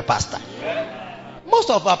think you were a pastor. Most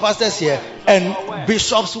of our pastors here and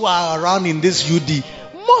bishops who are around in this UD,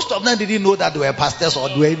 most of them didn't know that they were pastors or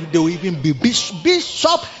they were even be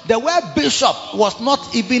bishop. The word bishop was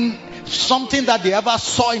not even something that they ever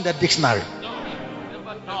saw in the dictionary.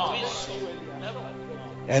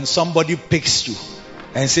 And somebody picks you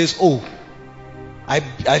and says, "Oh, I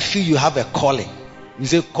feel you have a calling." You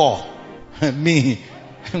say, "Call me."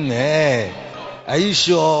 Are you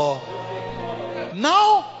sure?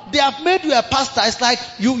 Now they have made you a pastor. It's like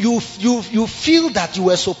you feel that you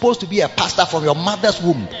were supposed to be a pastor from your mother's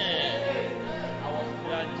womb.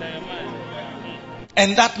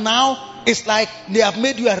 And that now it's like they have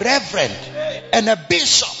made you a reverend and a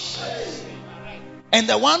bishop. And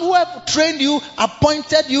the one who have trained you,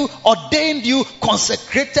 appointed you, ordained you,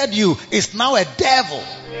 consecrated you is now a devil.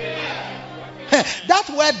 That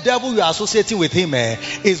word devil you are associating with him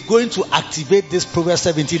is going to activate this Proverbs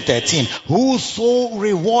 17:13. Whoso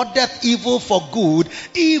rewardeth evil for good,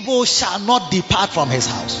 evil shall not depart from his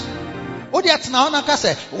house. What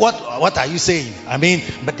are you saying? I mean,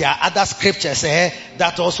 but there are other scriptures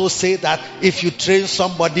that also say that if you train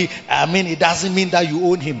somebody, it doesn't mean that you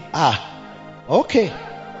own him. Okay.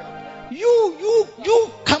 You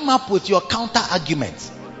come up with your counter arguments.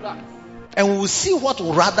 And we will see what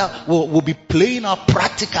will be playing out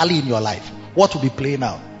practically in your life. What will be playing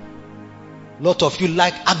out? A lot of you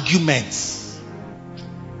like arguments.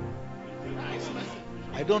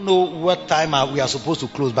 I don't know what time we are supposed to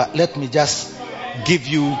close, but let me just give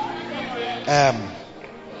you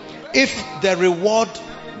if the reward,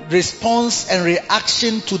 response and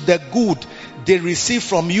reaction to the good they receive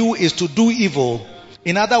from you is to do evil.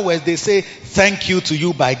 In other words, they say thank you to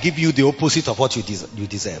you by giving you the opposite of what you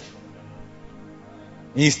deserve.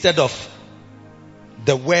 Instead of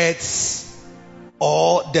the words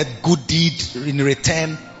or the good deed in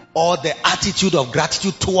return or the attitude of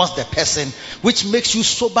gratitude towards the person, which makes you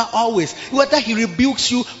sober always. Whether he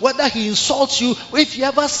rebukes you, whether he insults you, if he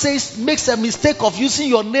ever makes a mistake of using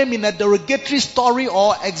your name in a derogatory story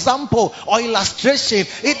or example or illustration,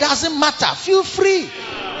 it doesn't matter. Feel free.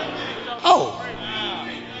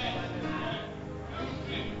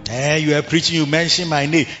 You were preaching, you mentioned my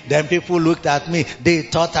name. Then people looked at me. They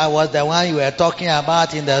thought I was the one you were talking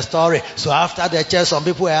about in the story. So after the church, some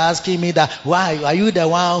people were asking me that, why are you the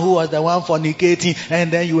one who was the one fornicating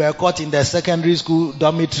and then you were caught in the secondary school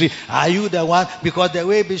dormitory? Are you the one? Because the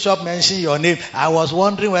way Bishop mentioned your name, I was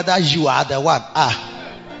wondering whether you are the one.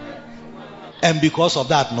 And because of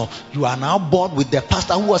that, no, you are now bored with the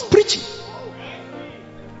pastor who was preaching.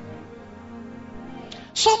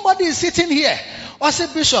 Somebody is sitting here. I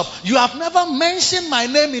said, Bishop, you have never mentioned my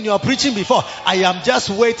name in your preaching before. I am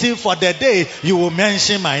just waiting for the day you will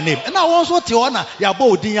mention my name. And I also tell you,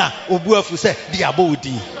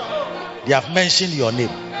 they have mentioned your name.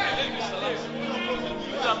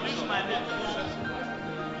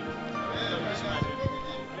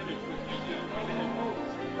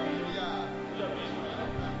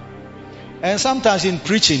 And sometimes in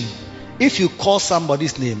preaching, if you call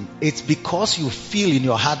somebody's name, it's because you feel in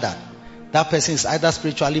your heart that person is either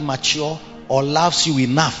spiritually mature or loves you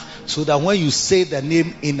enough so that when you say the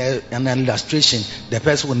name in an illustration, the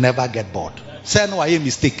person will never get bored. Say no, a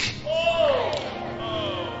mistake.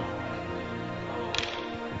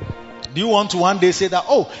 Do you want to one day say that,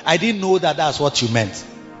 I didn't know that that's what you meant?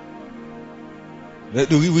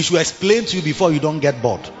 We should explain to you before you don't get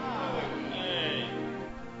bored.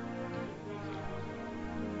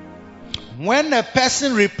 When a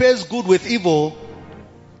person repays good with evil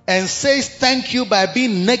and says thank you by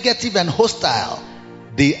being negative and hostile,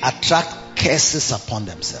 they attract curses upon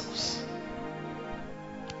themselves.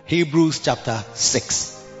 Hebrews chapter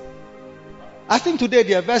 6. I think today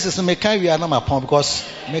the verse is we are not upon because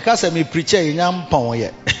me preacher in yampon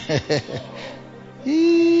yet.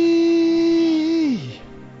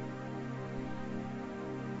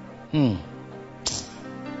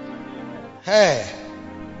 Hey.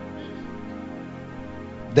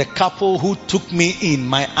 The couple who took me in,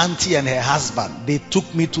 my auntie and her husband, they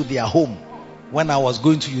took me to their home when I was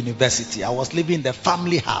going to university. I was living in the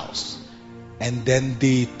family house. And then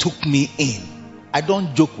they took me in. I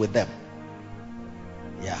don't joke with them.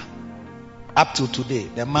 Yeah. Up to today,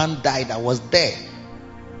 the man died. I was there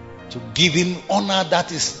to give him honor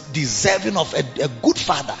that is deserving of a good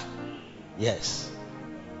father. Yes.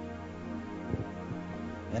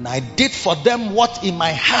 And I did for them what in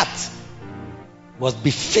my heart was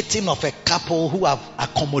befitting of a couple who have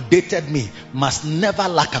accommodated me, must never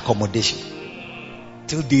lack accommodation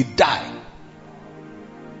till they die.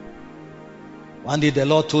 One day the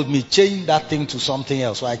Lord told me, change that thing to something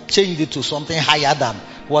else. So I changed it to something higher than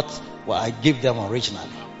what I gave them originally.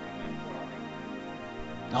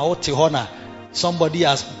 Now, Tihona, somebody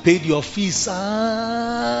has paid your fees to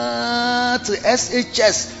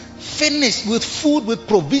SHS. Finished with food, with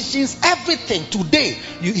provisions, everything. Today,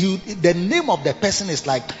 the name of the person is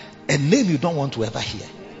like a name you don't want to ever hear.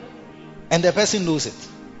 And the person knows it.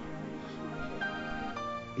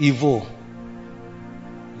 Evil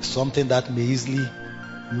is something that may easily,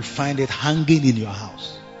 you find it hanging in your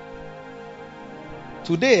house.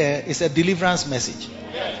 Today is a deliverance message.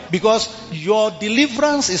 Because your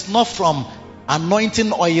deliverance is not from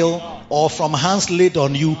anointing oil or from hands laid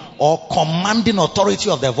on you or commanding authority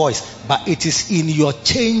of the voice, but it is in your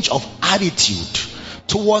change of attitude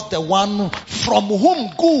towards the one from whom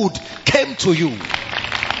good came to you.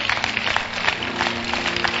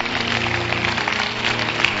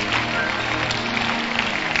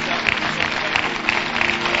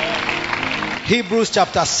 Hebrews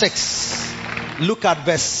chapter 6. Look at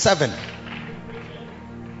verse 7.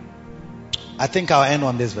 I think I'll end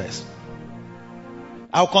on this verse.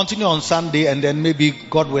 I'll continue on Sunday and then maybe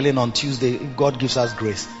God willing on Tuesday if God gives us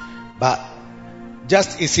grace. But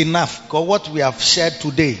just it's enough, because what we have shared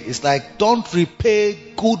today is like, don't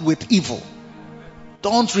repay good with evil.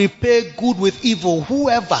 Don't repay good with evil.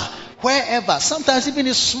 Whoever, wherever, sometimes even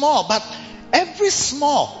it's small, but every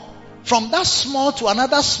small, from that small to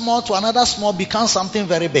another small to another small becomes something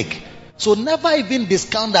very big. So never even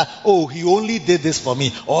discount that, oh, he only did this for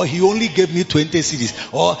me, or he only gave me 20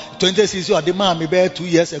 CDs, or 20 CDs, or the man maybe 2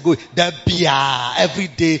 years ago, that every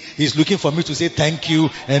day he's looking for me to say thank you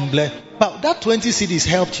and bless. But that 20 CDs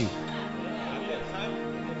helped you.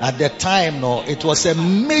 At the time, no, it was a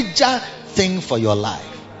major thing for your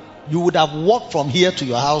life. You would have walked from here to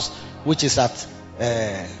your house, which is at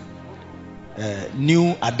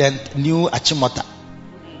New Achimota,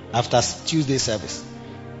 after Tuesday service.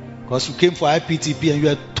 Because you came for IPTP and you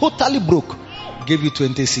were totally broke. Gave you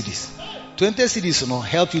 20 CDs. 20 CDs,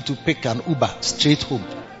 help you to pick an Uber straight home.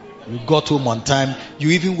 You got home on time.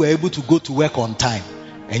 You even were able to go to work on time.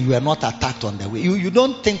 And you were not attacked on the way. You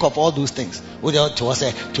don't think of all those things. It was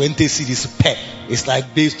a 20 CDs per. It's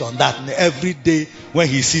like based on that. And every day when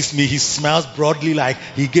he sees me, he smiles broadly like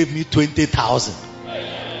he gave me 20,000.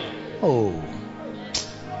 Oh.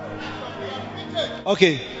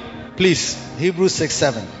 Okay. Please. Hebrews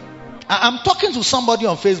 6:7. I'm talking to somebody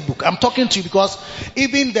on Facebook. I'm talking to you because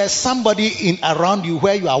even there's somebody around you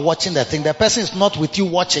where you are watching the thing. The person is not with you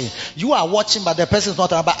watching. You are watching, but the person is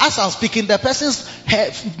not around. But as I'm speaking, the person's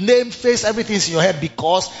head, name, face, everything is in your head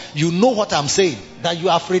because you know what I'm saying. That you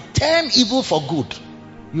have returned evil for good.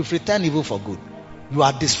 You've returned evil for good. You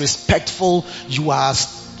are disrespectful. You are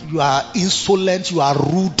insolent. You are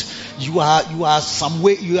rude. You are some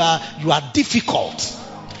way. You are difficult.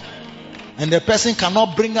 And the person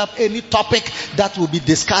cannot bring up any topic that will be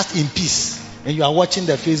discussed in peace. And you are watching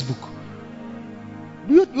the Facebook.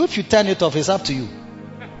 If you turn it off, it's up to you.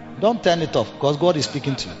 Don't turn it off because God is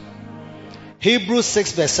speaking to you. Hebrews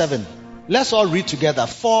 6 verse 7. Let's all read together.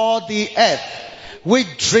 For the earth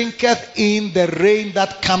which drinketh in the rain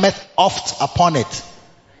that cometh oft upon it,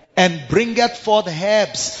 and bringeth forth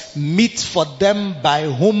herbs, meet for them by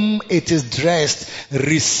whom it is dressed,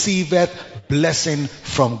 receiveth blessing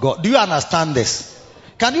from God. Do you understand this?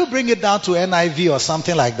 Can you bring it down to NIV or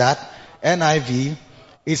something like that? NIV.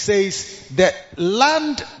 It says, the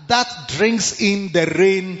land that drinks in the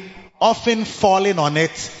rain, often falling on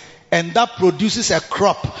it, and that produces a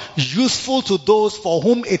crop useful to those for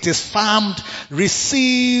whom it is farmed,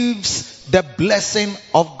 receives the blessing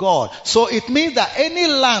of God. So it means that any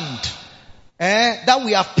land that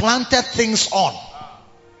we have planted things on.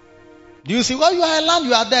 Do you see? Well, you are a land,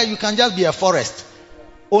 you are there, you can just be a forest.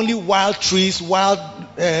 Only wild trees, wild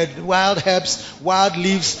herbs, wild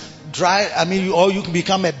leaves, dry, or you can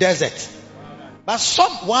become a desert. But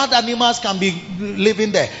some wild animals can be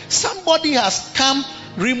living there. Somebody has come,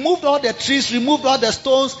 removed all the trees, removed all the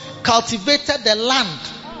stones, cultivated the land.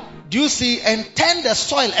 Do you see? And turned the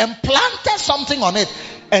soil and planted something on it.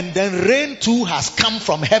 And then rain too has come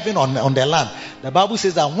from heaven on the land. The Bible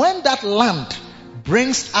says that when that land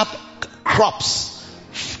brings up crops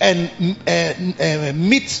and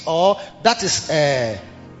meat, or that is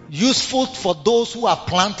useful for those who have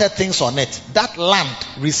planted things on it, that land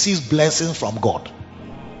receives blessings from God.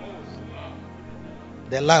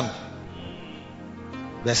 The land.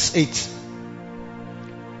 Verse 8.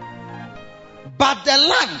 But the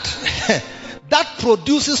land that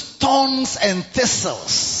produces thorns and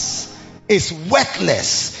thistles is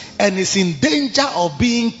worthless and is in danger of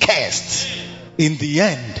being cursed. In the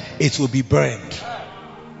end, it will be burned.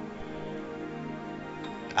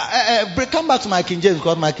 Come back to my King James,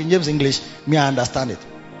 because my King James English, I understand it.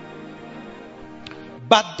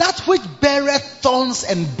 But that which beareth thorns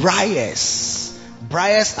and briars.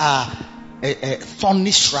 Briars are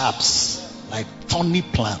thorny shrubs, like thorny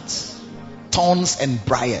plants. Thorns and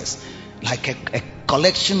briars, like a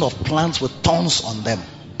collection of plants with thorns on them.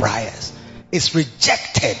 Briars. It's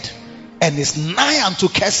rejected and is nigh unto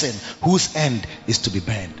cursing, whose end is to be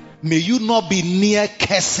burned. May you not be near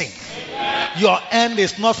cursing. Your end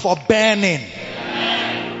is not for burning.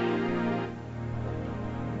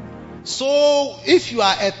 So if you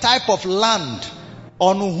are a type of land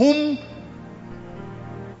on whom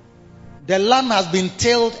The land has been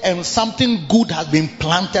tilled and something good has been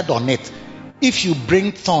planted on it. If you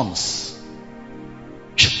bring thorns,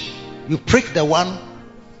 you prick the one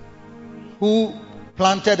who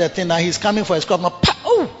planted the thing, and he's coming for his crop. Now,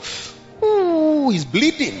 he's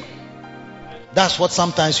bleeding. That's what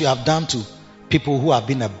sometimes you have done to people who have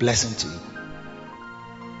been a blessing to you.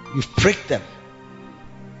 You've pricked them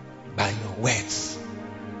by your words.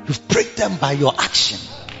 You've pricked them by your action.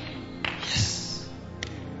 Yes.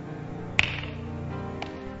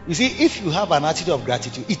 You see, if you have an attitude of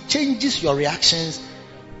gratitude, it changes your reactions,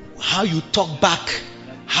 how you talk back,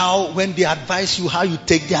 how when they advise you, how you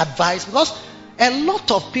take the advice. Because a lot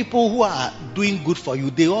of people who are doing good for you,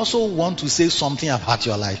 they also want to say something about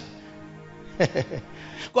your life.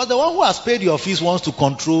 Because the one who has paid your fees wants to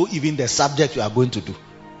control even the subject you are going to do,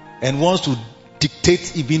 and wants to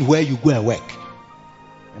dictate even where you go and work.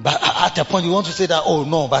 But at a point you want to say that, oh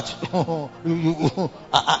no, but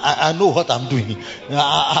I know what I'm doing.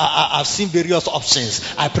 I've seen various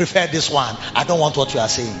options. I prefer this one. I don't want what you are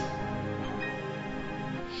saying.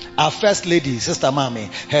 Our first lady, Sister Mami,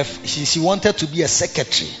 she wanted to be a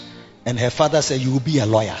secretary, and her father said, you will be a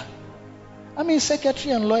lawyer. I mean,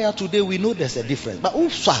 secretary and lawyer today, we know there's a difference. But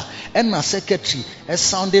and a secretary is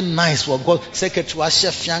sounding nice for God. Secretary was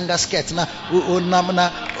chef younger skirt na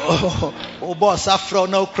boss afro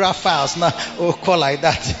no craft files na call like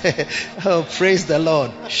that. Oh, praise the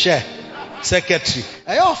Lord. Share secretary.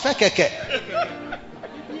 Ayo fekeke.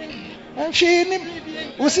 And she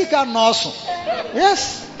usika noso.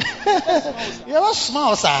 Yes. You are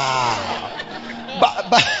small, sir.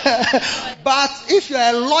 But if you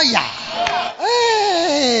are a lawyer,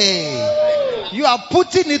 hey, you are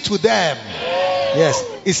putting it to them. Yes,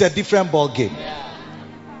 it's a different ball game.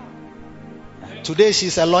 Today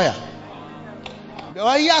she's a lawyer.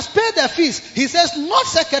 He has paid the fees. He says not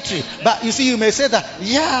secretary. But you see, you may say that,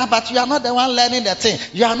 yeah, but you are not the one learning the thing.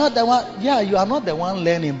 You are not the one. Yeah, you are not the one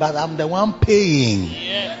learning, but I'm the one paying.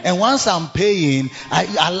 Yeah. And once I'm paying,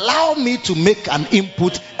 allow me to make an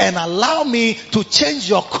input and allow me to change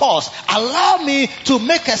your course. Allow me to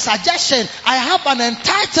make a suggestion. I have an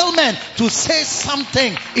entitlement to say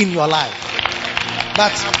something in your life.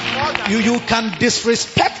 But you can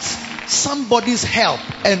disrespect somebody's help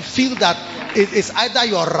and feel that it's either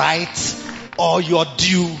your right or your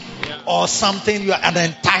due or something. You are an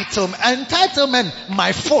entitlement. Entitlement,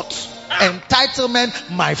 my fault.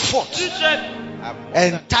 Entitlement, my fault.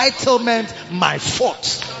 Entitlement, my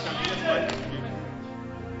fault.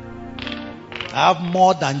 I have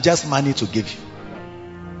more than just money to give you.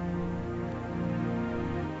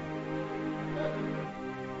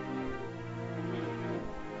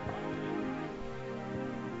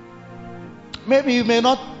 Maybe you may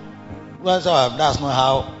not. Well, so that's not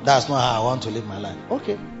how I want to live my life.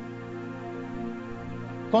 Okay.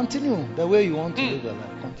 Continue the way you want to live your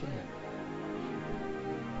life. Continue.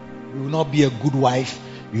 You will not be a good wife.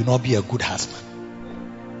 You will not be a good husband.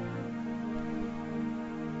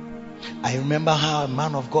 I remember how a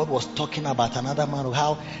man of God was talking about another man, of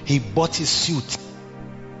how he bought his suit,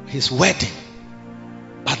 his wedding.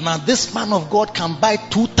 But now this man of God can buy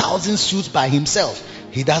 2,000 suits by himself.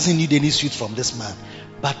 He doesn't need any suit from this man.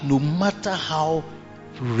 But no matter how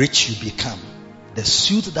rich you become, the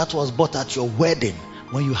suit that was bought at your wedding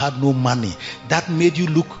when you had no money, that made you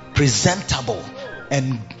look presentable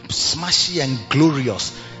and smashy and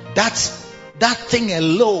glorious. That thing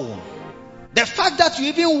alone, the fact that you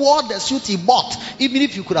even wore the suit he bought, even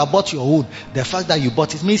if you could have bought your own, the fact that you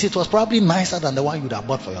bought it means it was probably nicer than the one you would have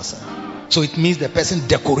bought for yourself. So it means the person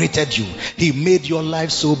decorated you. He made your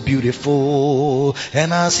life so beautiful.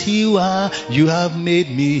 And as you are, you have made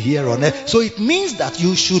me here on earth. So it means that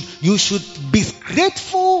you should be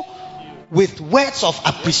grateful with words of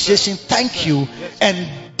appreciation, thank you, and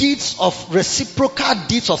deeds of reciprocal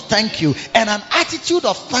deeds of thank you, and an attitude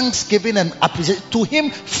of thanksgiving and appreciation to him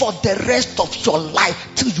for the rest of your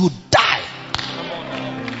life till you die.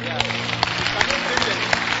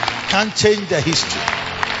 Can't change the history.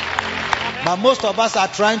 But most of us are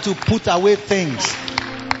trying to put away things.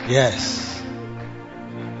 Yes.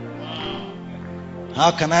 How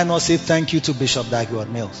can I not say thank you to Bishop Dag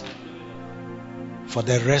Heward-Mills? For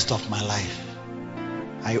the rest of my life,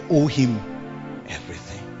 I owe him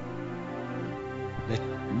everything.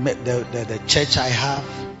 The church I have,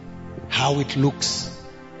 how it looks,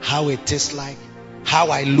 how it tastes like, how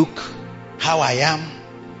I look, how I am,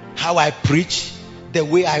 how I preach, the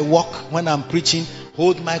way I walk when I'm preaching,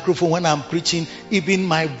 hold microphone when I'm preaching, even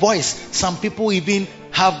my voice. Some people even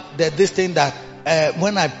have this thing that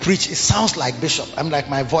when I preach, it sounds like Bishop. I'm like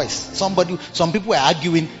my voice. Some people are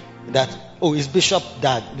arguing that, oh, it's Bishop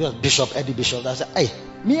Dag, Bishop Eddie Bishop. I say, hey,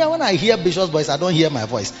 Me, when I hear Bishop's voice, I don't hear my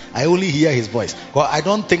voice. I only hear his voice. Because I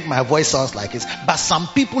don't think my voice sounds like his. But some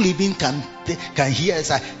people even can hear.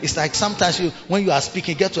 It's like sometimes when you are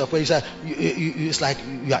speaking, get to a point, it's like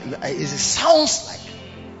it sounds like.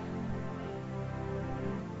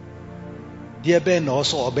 Dear Ben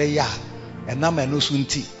also obey ya. And now I know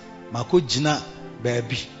sunti. Mako jina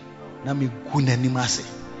baby. Na mi guna ni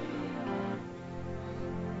mase.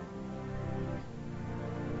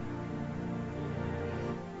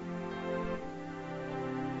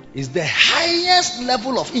 Is the highest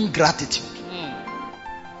level of ingratitude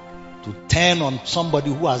to turn on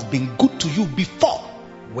somebody who has been good to you before,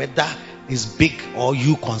 whether it's big or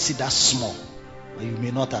you consider small, but you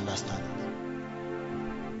may not understand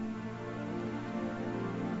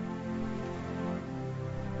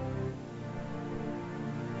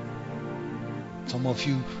it. Some of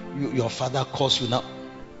you, your father calls you now.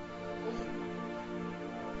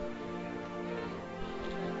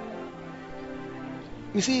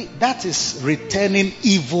 You see, that is returning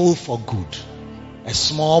evil for good. A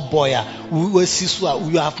small boy,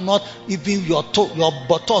 you have not even your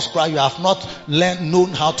buttocks cry. You have not known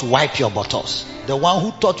how to wipe your buttocks. The one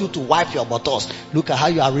who taught you to wipe your buttocks. Look at how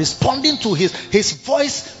you are responding to his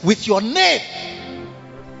voice with your name.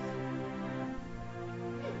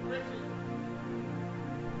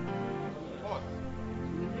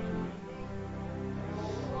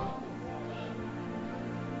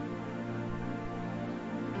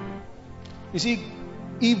 You see,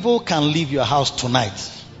 evil can leave your house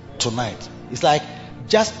tonight. It's like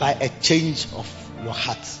just by a change of your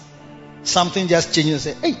heart. Something just changes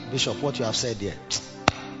and say, hey, Bishop, what you have said here.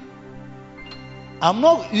 I'm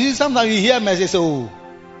not, you see, sometimes you hear me say, oh,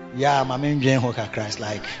 yeah, my main Christ,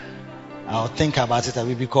 like, I'll think about it a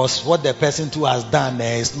bit because what the person too has done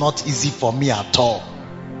is not easy for me at all.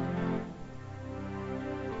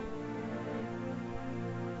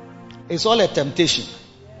 It's all a temptation.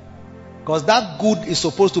 Because that good is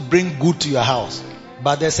supposed to bring good to your house.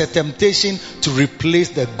 But there's a temptation to replace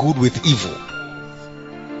the good with evil.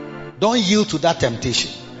 Don't yield to that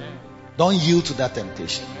temptation. Don't yield to that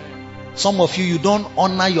temptation. Some of you don't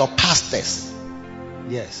honor your pastors.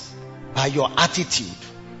 Yes. By your attitude.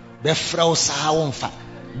 So,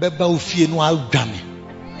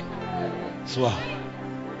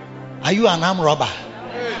 are you an armed robber?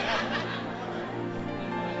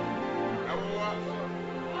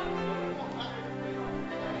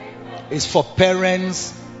 It's for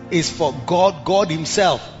parents. It's for God. God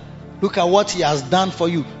himself. Look at what he has done for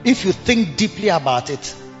you. If you think deeply about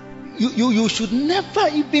it, you should never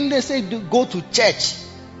even, they say, go to church.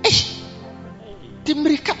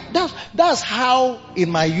 That's how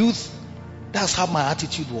in my youth, that's how my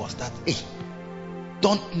attitude was. That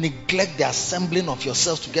don't neglect the assembling of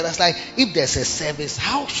yourselves together. It's like if there's a service,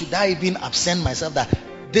 how should I even absent myself that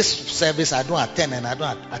this service I don't attend and I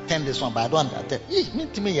don't attend this one, but I don't attend.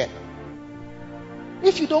 To me yet.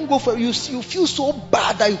 If you don't go for it, you feel so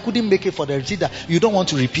bad that you couldn't make it for the retreat that you don't want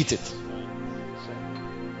to repeat it.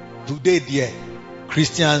 Today, dear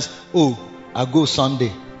Christians, I go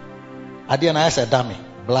Sunday. At the end, I said, dummy,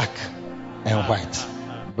 black and white,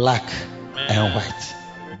 black and white,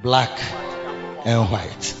 black and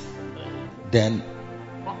white. Then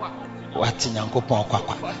what?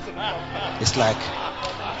 It's like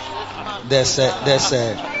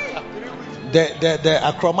the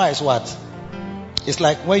akroma is what? It's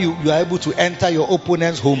like when you are able to enter your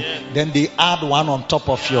opponent's home, then they add one on top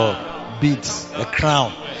of your beads, the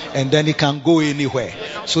crown, and then he can go anywhere.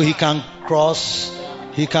 So he can cross,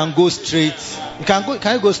 he can go straight. Can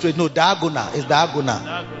you go straight? No, diagonal. It's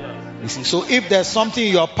diagonal. You see, so if there's something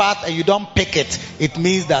in your path and you don't pick it, it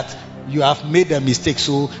means that you have made a mistake.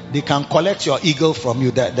 So they can collect your eagle from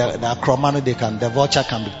you. The akromano, the vulture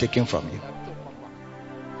can be taken from you.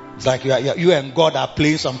 It's like you and God are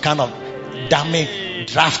playing some kind of dummy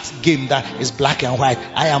draft game that is black and white.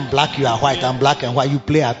 I am black, you are white. I'm black and white. You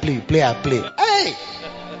play, I play. You play, I play. Hey!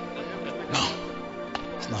 No,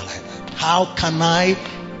 it's not like that. How can I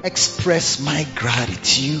express my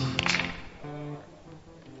gratitude?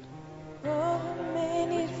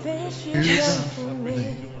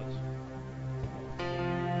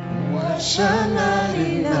 Words are not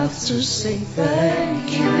enough to say thank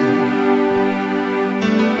you.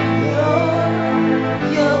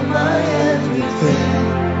 You're my everything.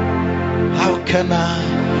 How can I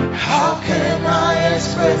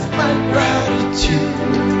express my gratitude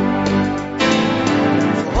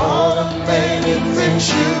for all the many things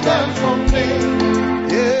you've done for me?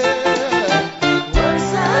 Yeah. Words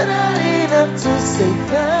are not enough to say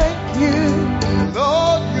thank you.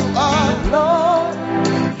 Lord, you are. Lord,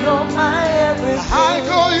 you're my everything. I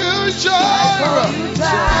call you Jireh.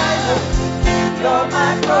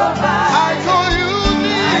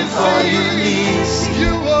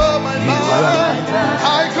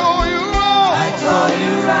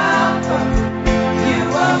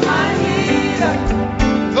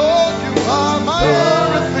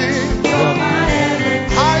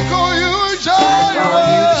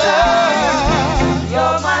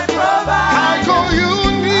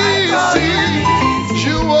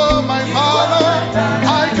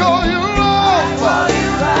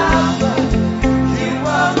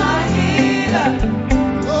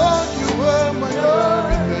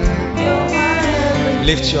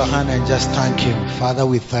 Lift your hand and just thank Him. Father,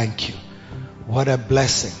 we thank you. What a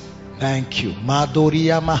blessing. Thank you.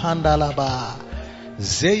 Madoria Mahandalaba.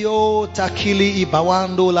 Zeyo Takili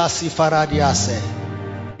Ibawando la Sifaradiase.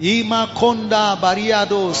 Ima Konda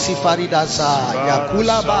Bariado Sifaridasa.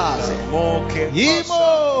 Yakula Baze.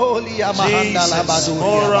 Imo Lia Mahandala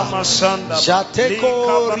Baduria.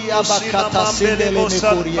 Jateko Riabakata Sindele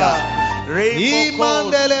Mekuria.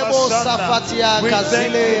 Imandele Bosafatia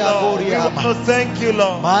Kazile Aboria. Thank you,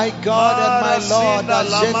 Lord. My God and my Lord,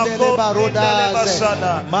 Agendele Barodas,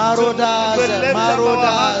 Marodas,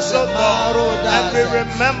 and we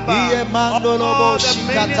remember all the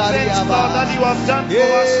many things, Lord, that you have done for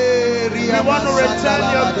us. We want to return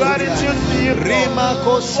your gratitude to you, Lord. We want to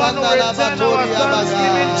return our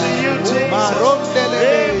thanksgiving to you, Jesus.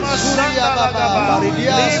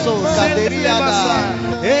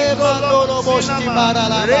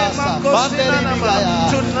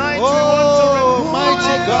 Tonight we want to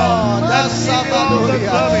mighty God, that's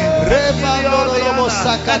Sabadoria. Rebandolo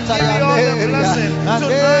Sakataya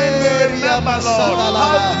Neria Masadala.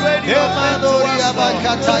 Emandoria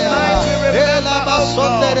Bakataya. Ela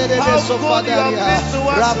Basondere de Sofadaria.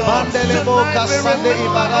 Rabandele Boca Sande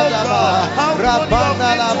Ibaradaba.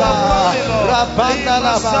 Rabandalaba.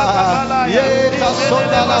 Rabandalaba. Yeta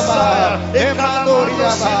Sondalaba.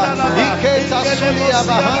 Emandoria Ba. Iketa Sulia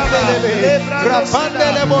Bahandelebe.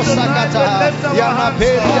 Rabandele Bosakata.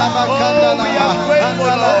 Yamaperia Makandala.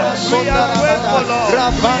 Andala Sondalaba.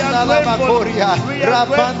 Rabandala Bakoria.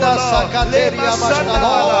 Rabanda Sakateria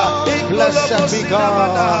Mashtala. Blessed be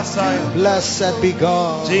God. Blessed be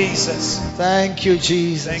God. Jesus. Thank you,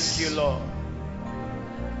 Jesus. Thank you, Lord.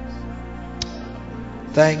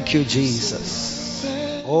 Thank you, Jesus.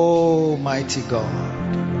 Oh, mighty God.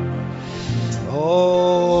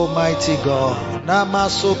 Oh, mighty God.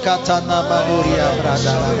 Namasukata Namanuria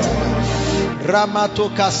Bradara.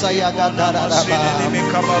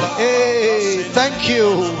 Hey, thank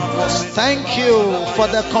you. Thank you for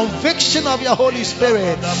the conviction of your Holy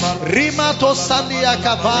Spirit. Rimato Sandia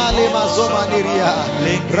Kavale Mazomaniria.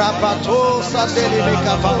 Rapato Sandele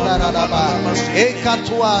Mekavanda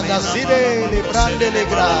Ekatua Nazide Librande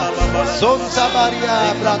Legra. Zonta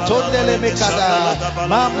Maria Bratondele Mekada.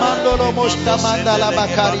 Mamandolo Mostamanda la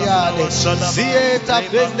Bacariade. Zieta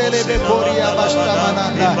Vendele Becoria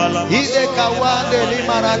Bastamananda.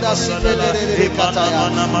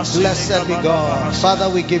 Blessed be God. Father,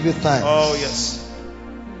 we give you thanks. Oh, yes.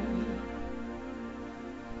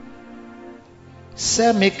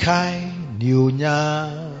 Semikai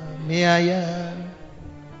Nyunya Miaya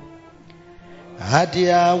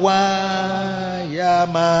Hadiawa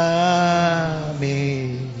Yamami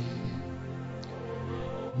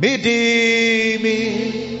Midimi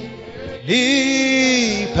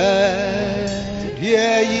Nipe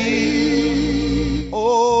Yeyi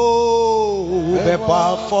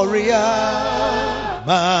Beba Foria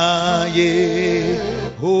Maye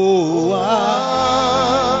Hoa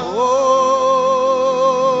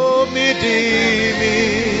Oh Midimi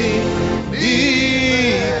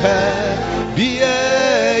Ipe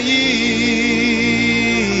Biei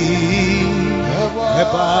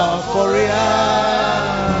Beba Foria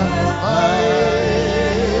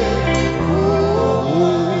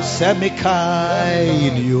Oh Semikai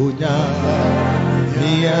Nyunya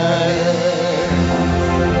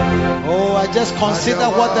Oh, I just consider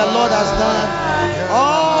what the Lord has done.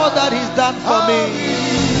 All that He's done for me.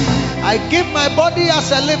 I give my body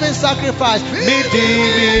as a living sacrifice.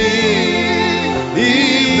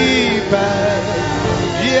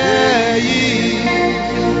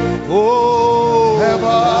 Oh,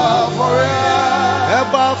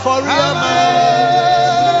 ever forever.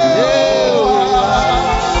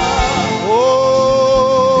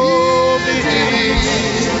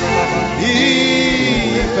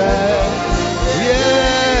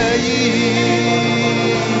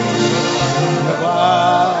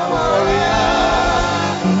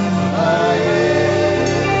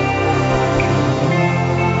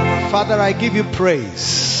 Father, I give you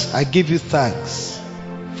praise. I give you thanks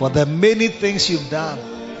for the many things you've done.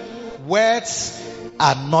 Words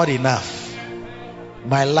are not enough.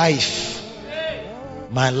 My life,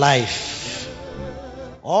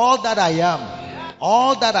 all that I am,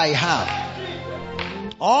 all that I have,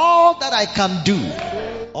 all that I can do,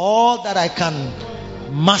 all that I can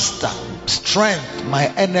master, strength, my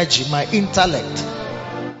energy, my intellect,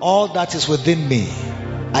 all that is within me,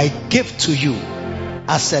 I give to you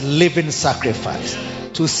as a living sacrifice,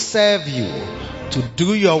 to serve you, to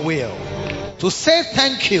do your will, to say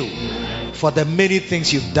thank you for the many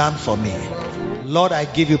things you've done for me. Lord, I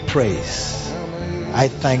give you praise. I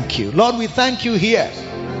thank you. Lord, we thank you here.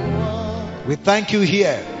 We thank you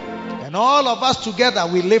here. And all of us together,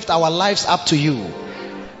 we lift our lives up to you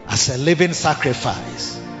as a living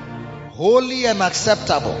sacrifice, holy and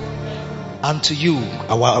acceptable unto you,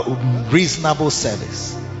 our reasonable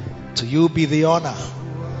service. To you be the honor,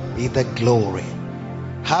 be the glory.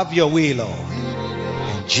 Have your way, Lord.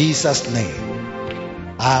 In Jesus'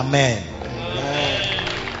 name. Amen.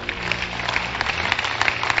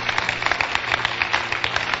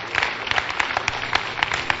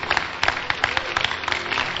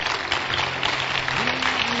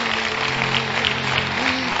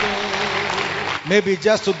 Maybe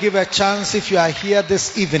just to give a chance, if you are here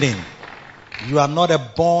this evening, you are not a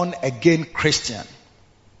born again Christian,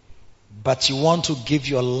 but you want to give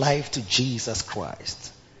your life to Jesus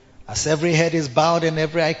Christ. As every head is bowed and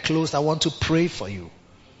every eye closed, I want to pray for you.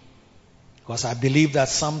 Because I believe that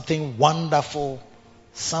something wonderful,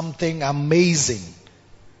 something amazing,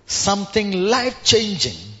 something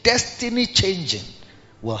life-changing, destiny-changing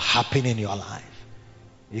will happen in your life.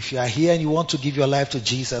 If you are here and you want to give your life to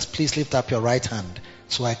Jesus, please lift up your right hand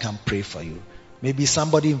so I can pray for you. Maybe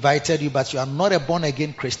somebody invited you, but you are not a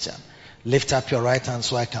born-again Christian. Lift up your right hand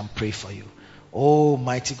so I can pray for you. Oh,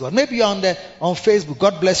 mighty God. Maybe you're on Facebook.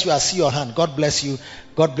 God bless you. I see your hand. God bless you.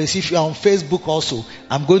 God bless you. If you're on Facebook also,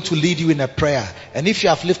 I'm going to lead you in a prayer. And if you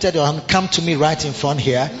have lifted your hand, come to me right in front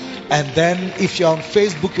here. And then if you're on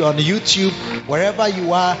Facebook, you're on YouTube, wherever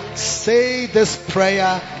you are, say this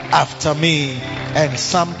prayer after me. And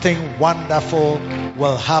something wonderful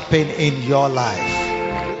will happen in your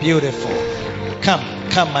life. Beautiful.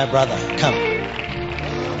 Come, my brother. Come.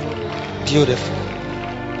 Beautiful.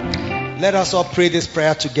 Let us all pray this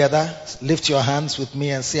prayer together. Lift your hands with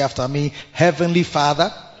me and say after me, Heavenly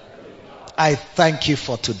Father, I thank you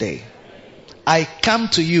for today. I come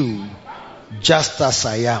to you just as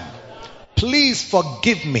I am. Please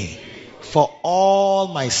forgive me for all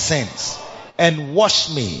my sins and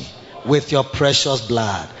wash me with your precious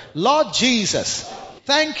blood. Lord Jesus,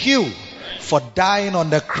 thank you for dying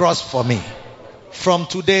on the cross for me. From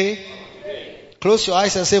today, close your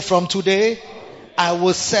eyes and say, from today, I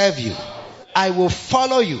will serve you. I will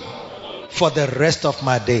follow you for the rest of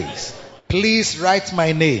my days. Please write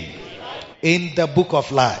my name in the book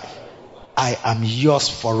of life. I am yours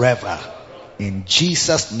forever. In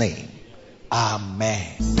Jesus' name.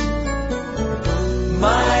 Amen.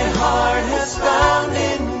 My heart has found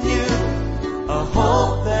in you a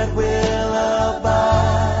hope that will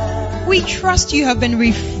abide. We trust you have been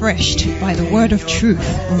refreshed by the word of truth,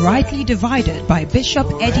 rightly divided by Bishop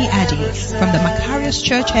Eddie Addy from the Macarius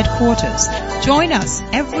Church headquarters. Join us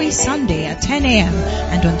every Sunday at 10 a.m.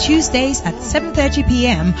 and on Tuesdays at 7:30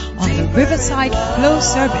 p.m. on the Riverside Flow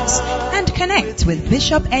service, and connect with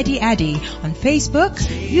Bishop Eddie Addy on Facebook,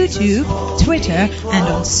 YouTube, Twitter, and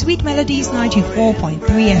on Sweet Melodies 94.3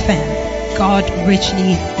 FM. God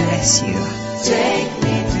richly bless you. Take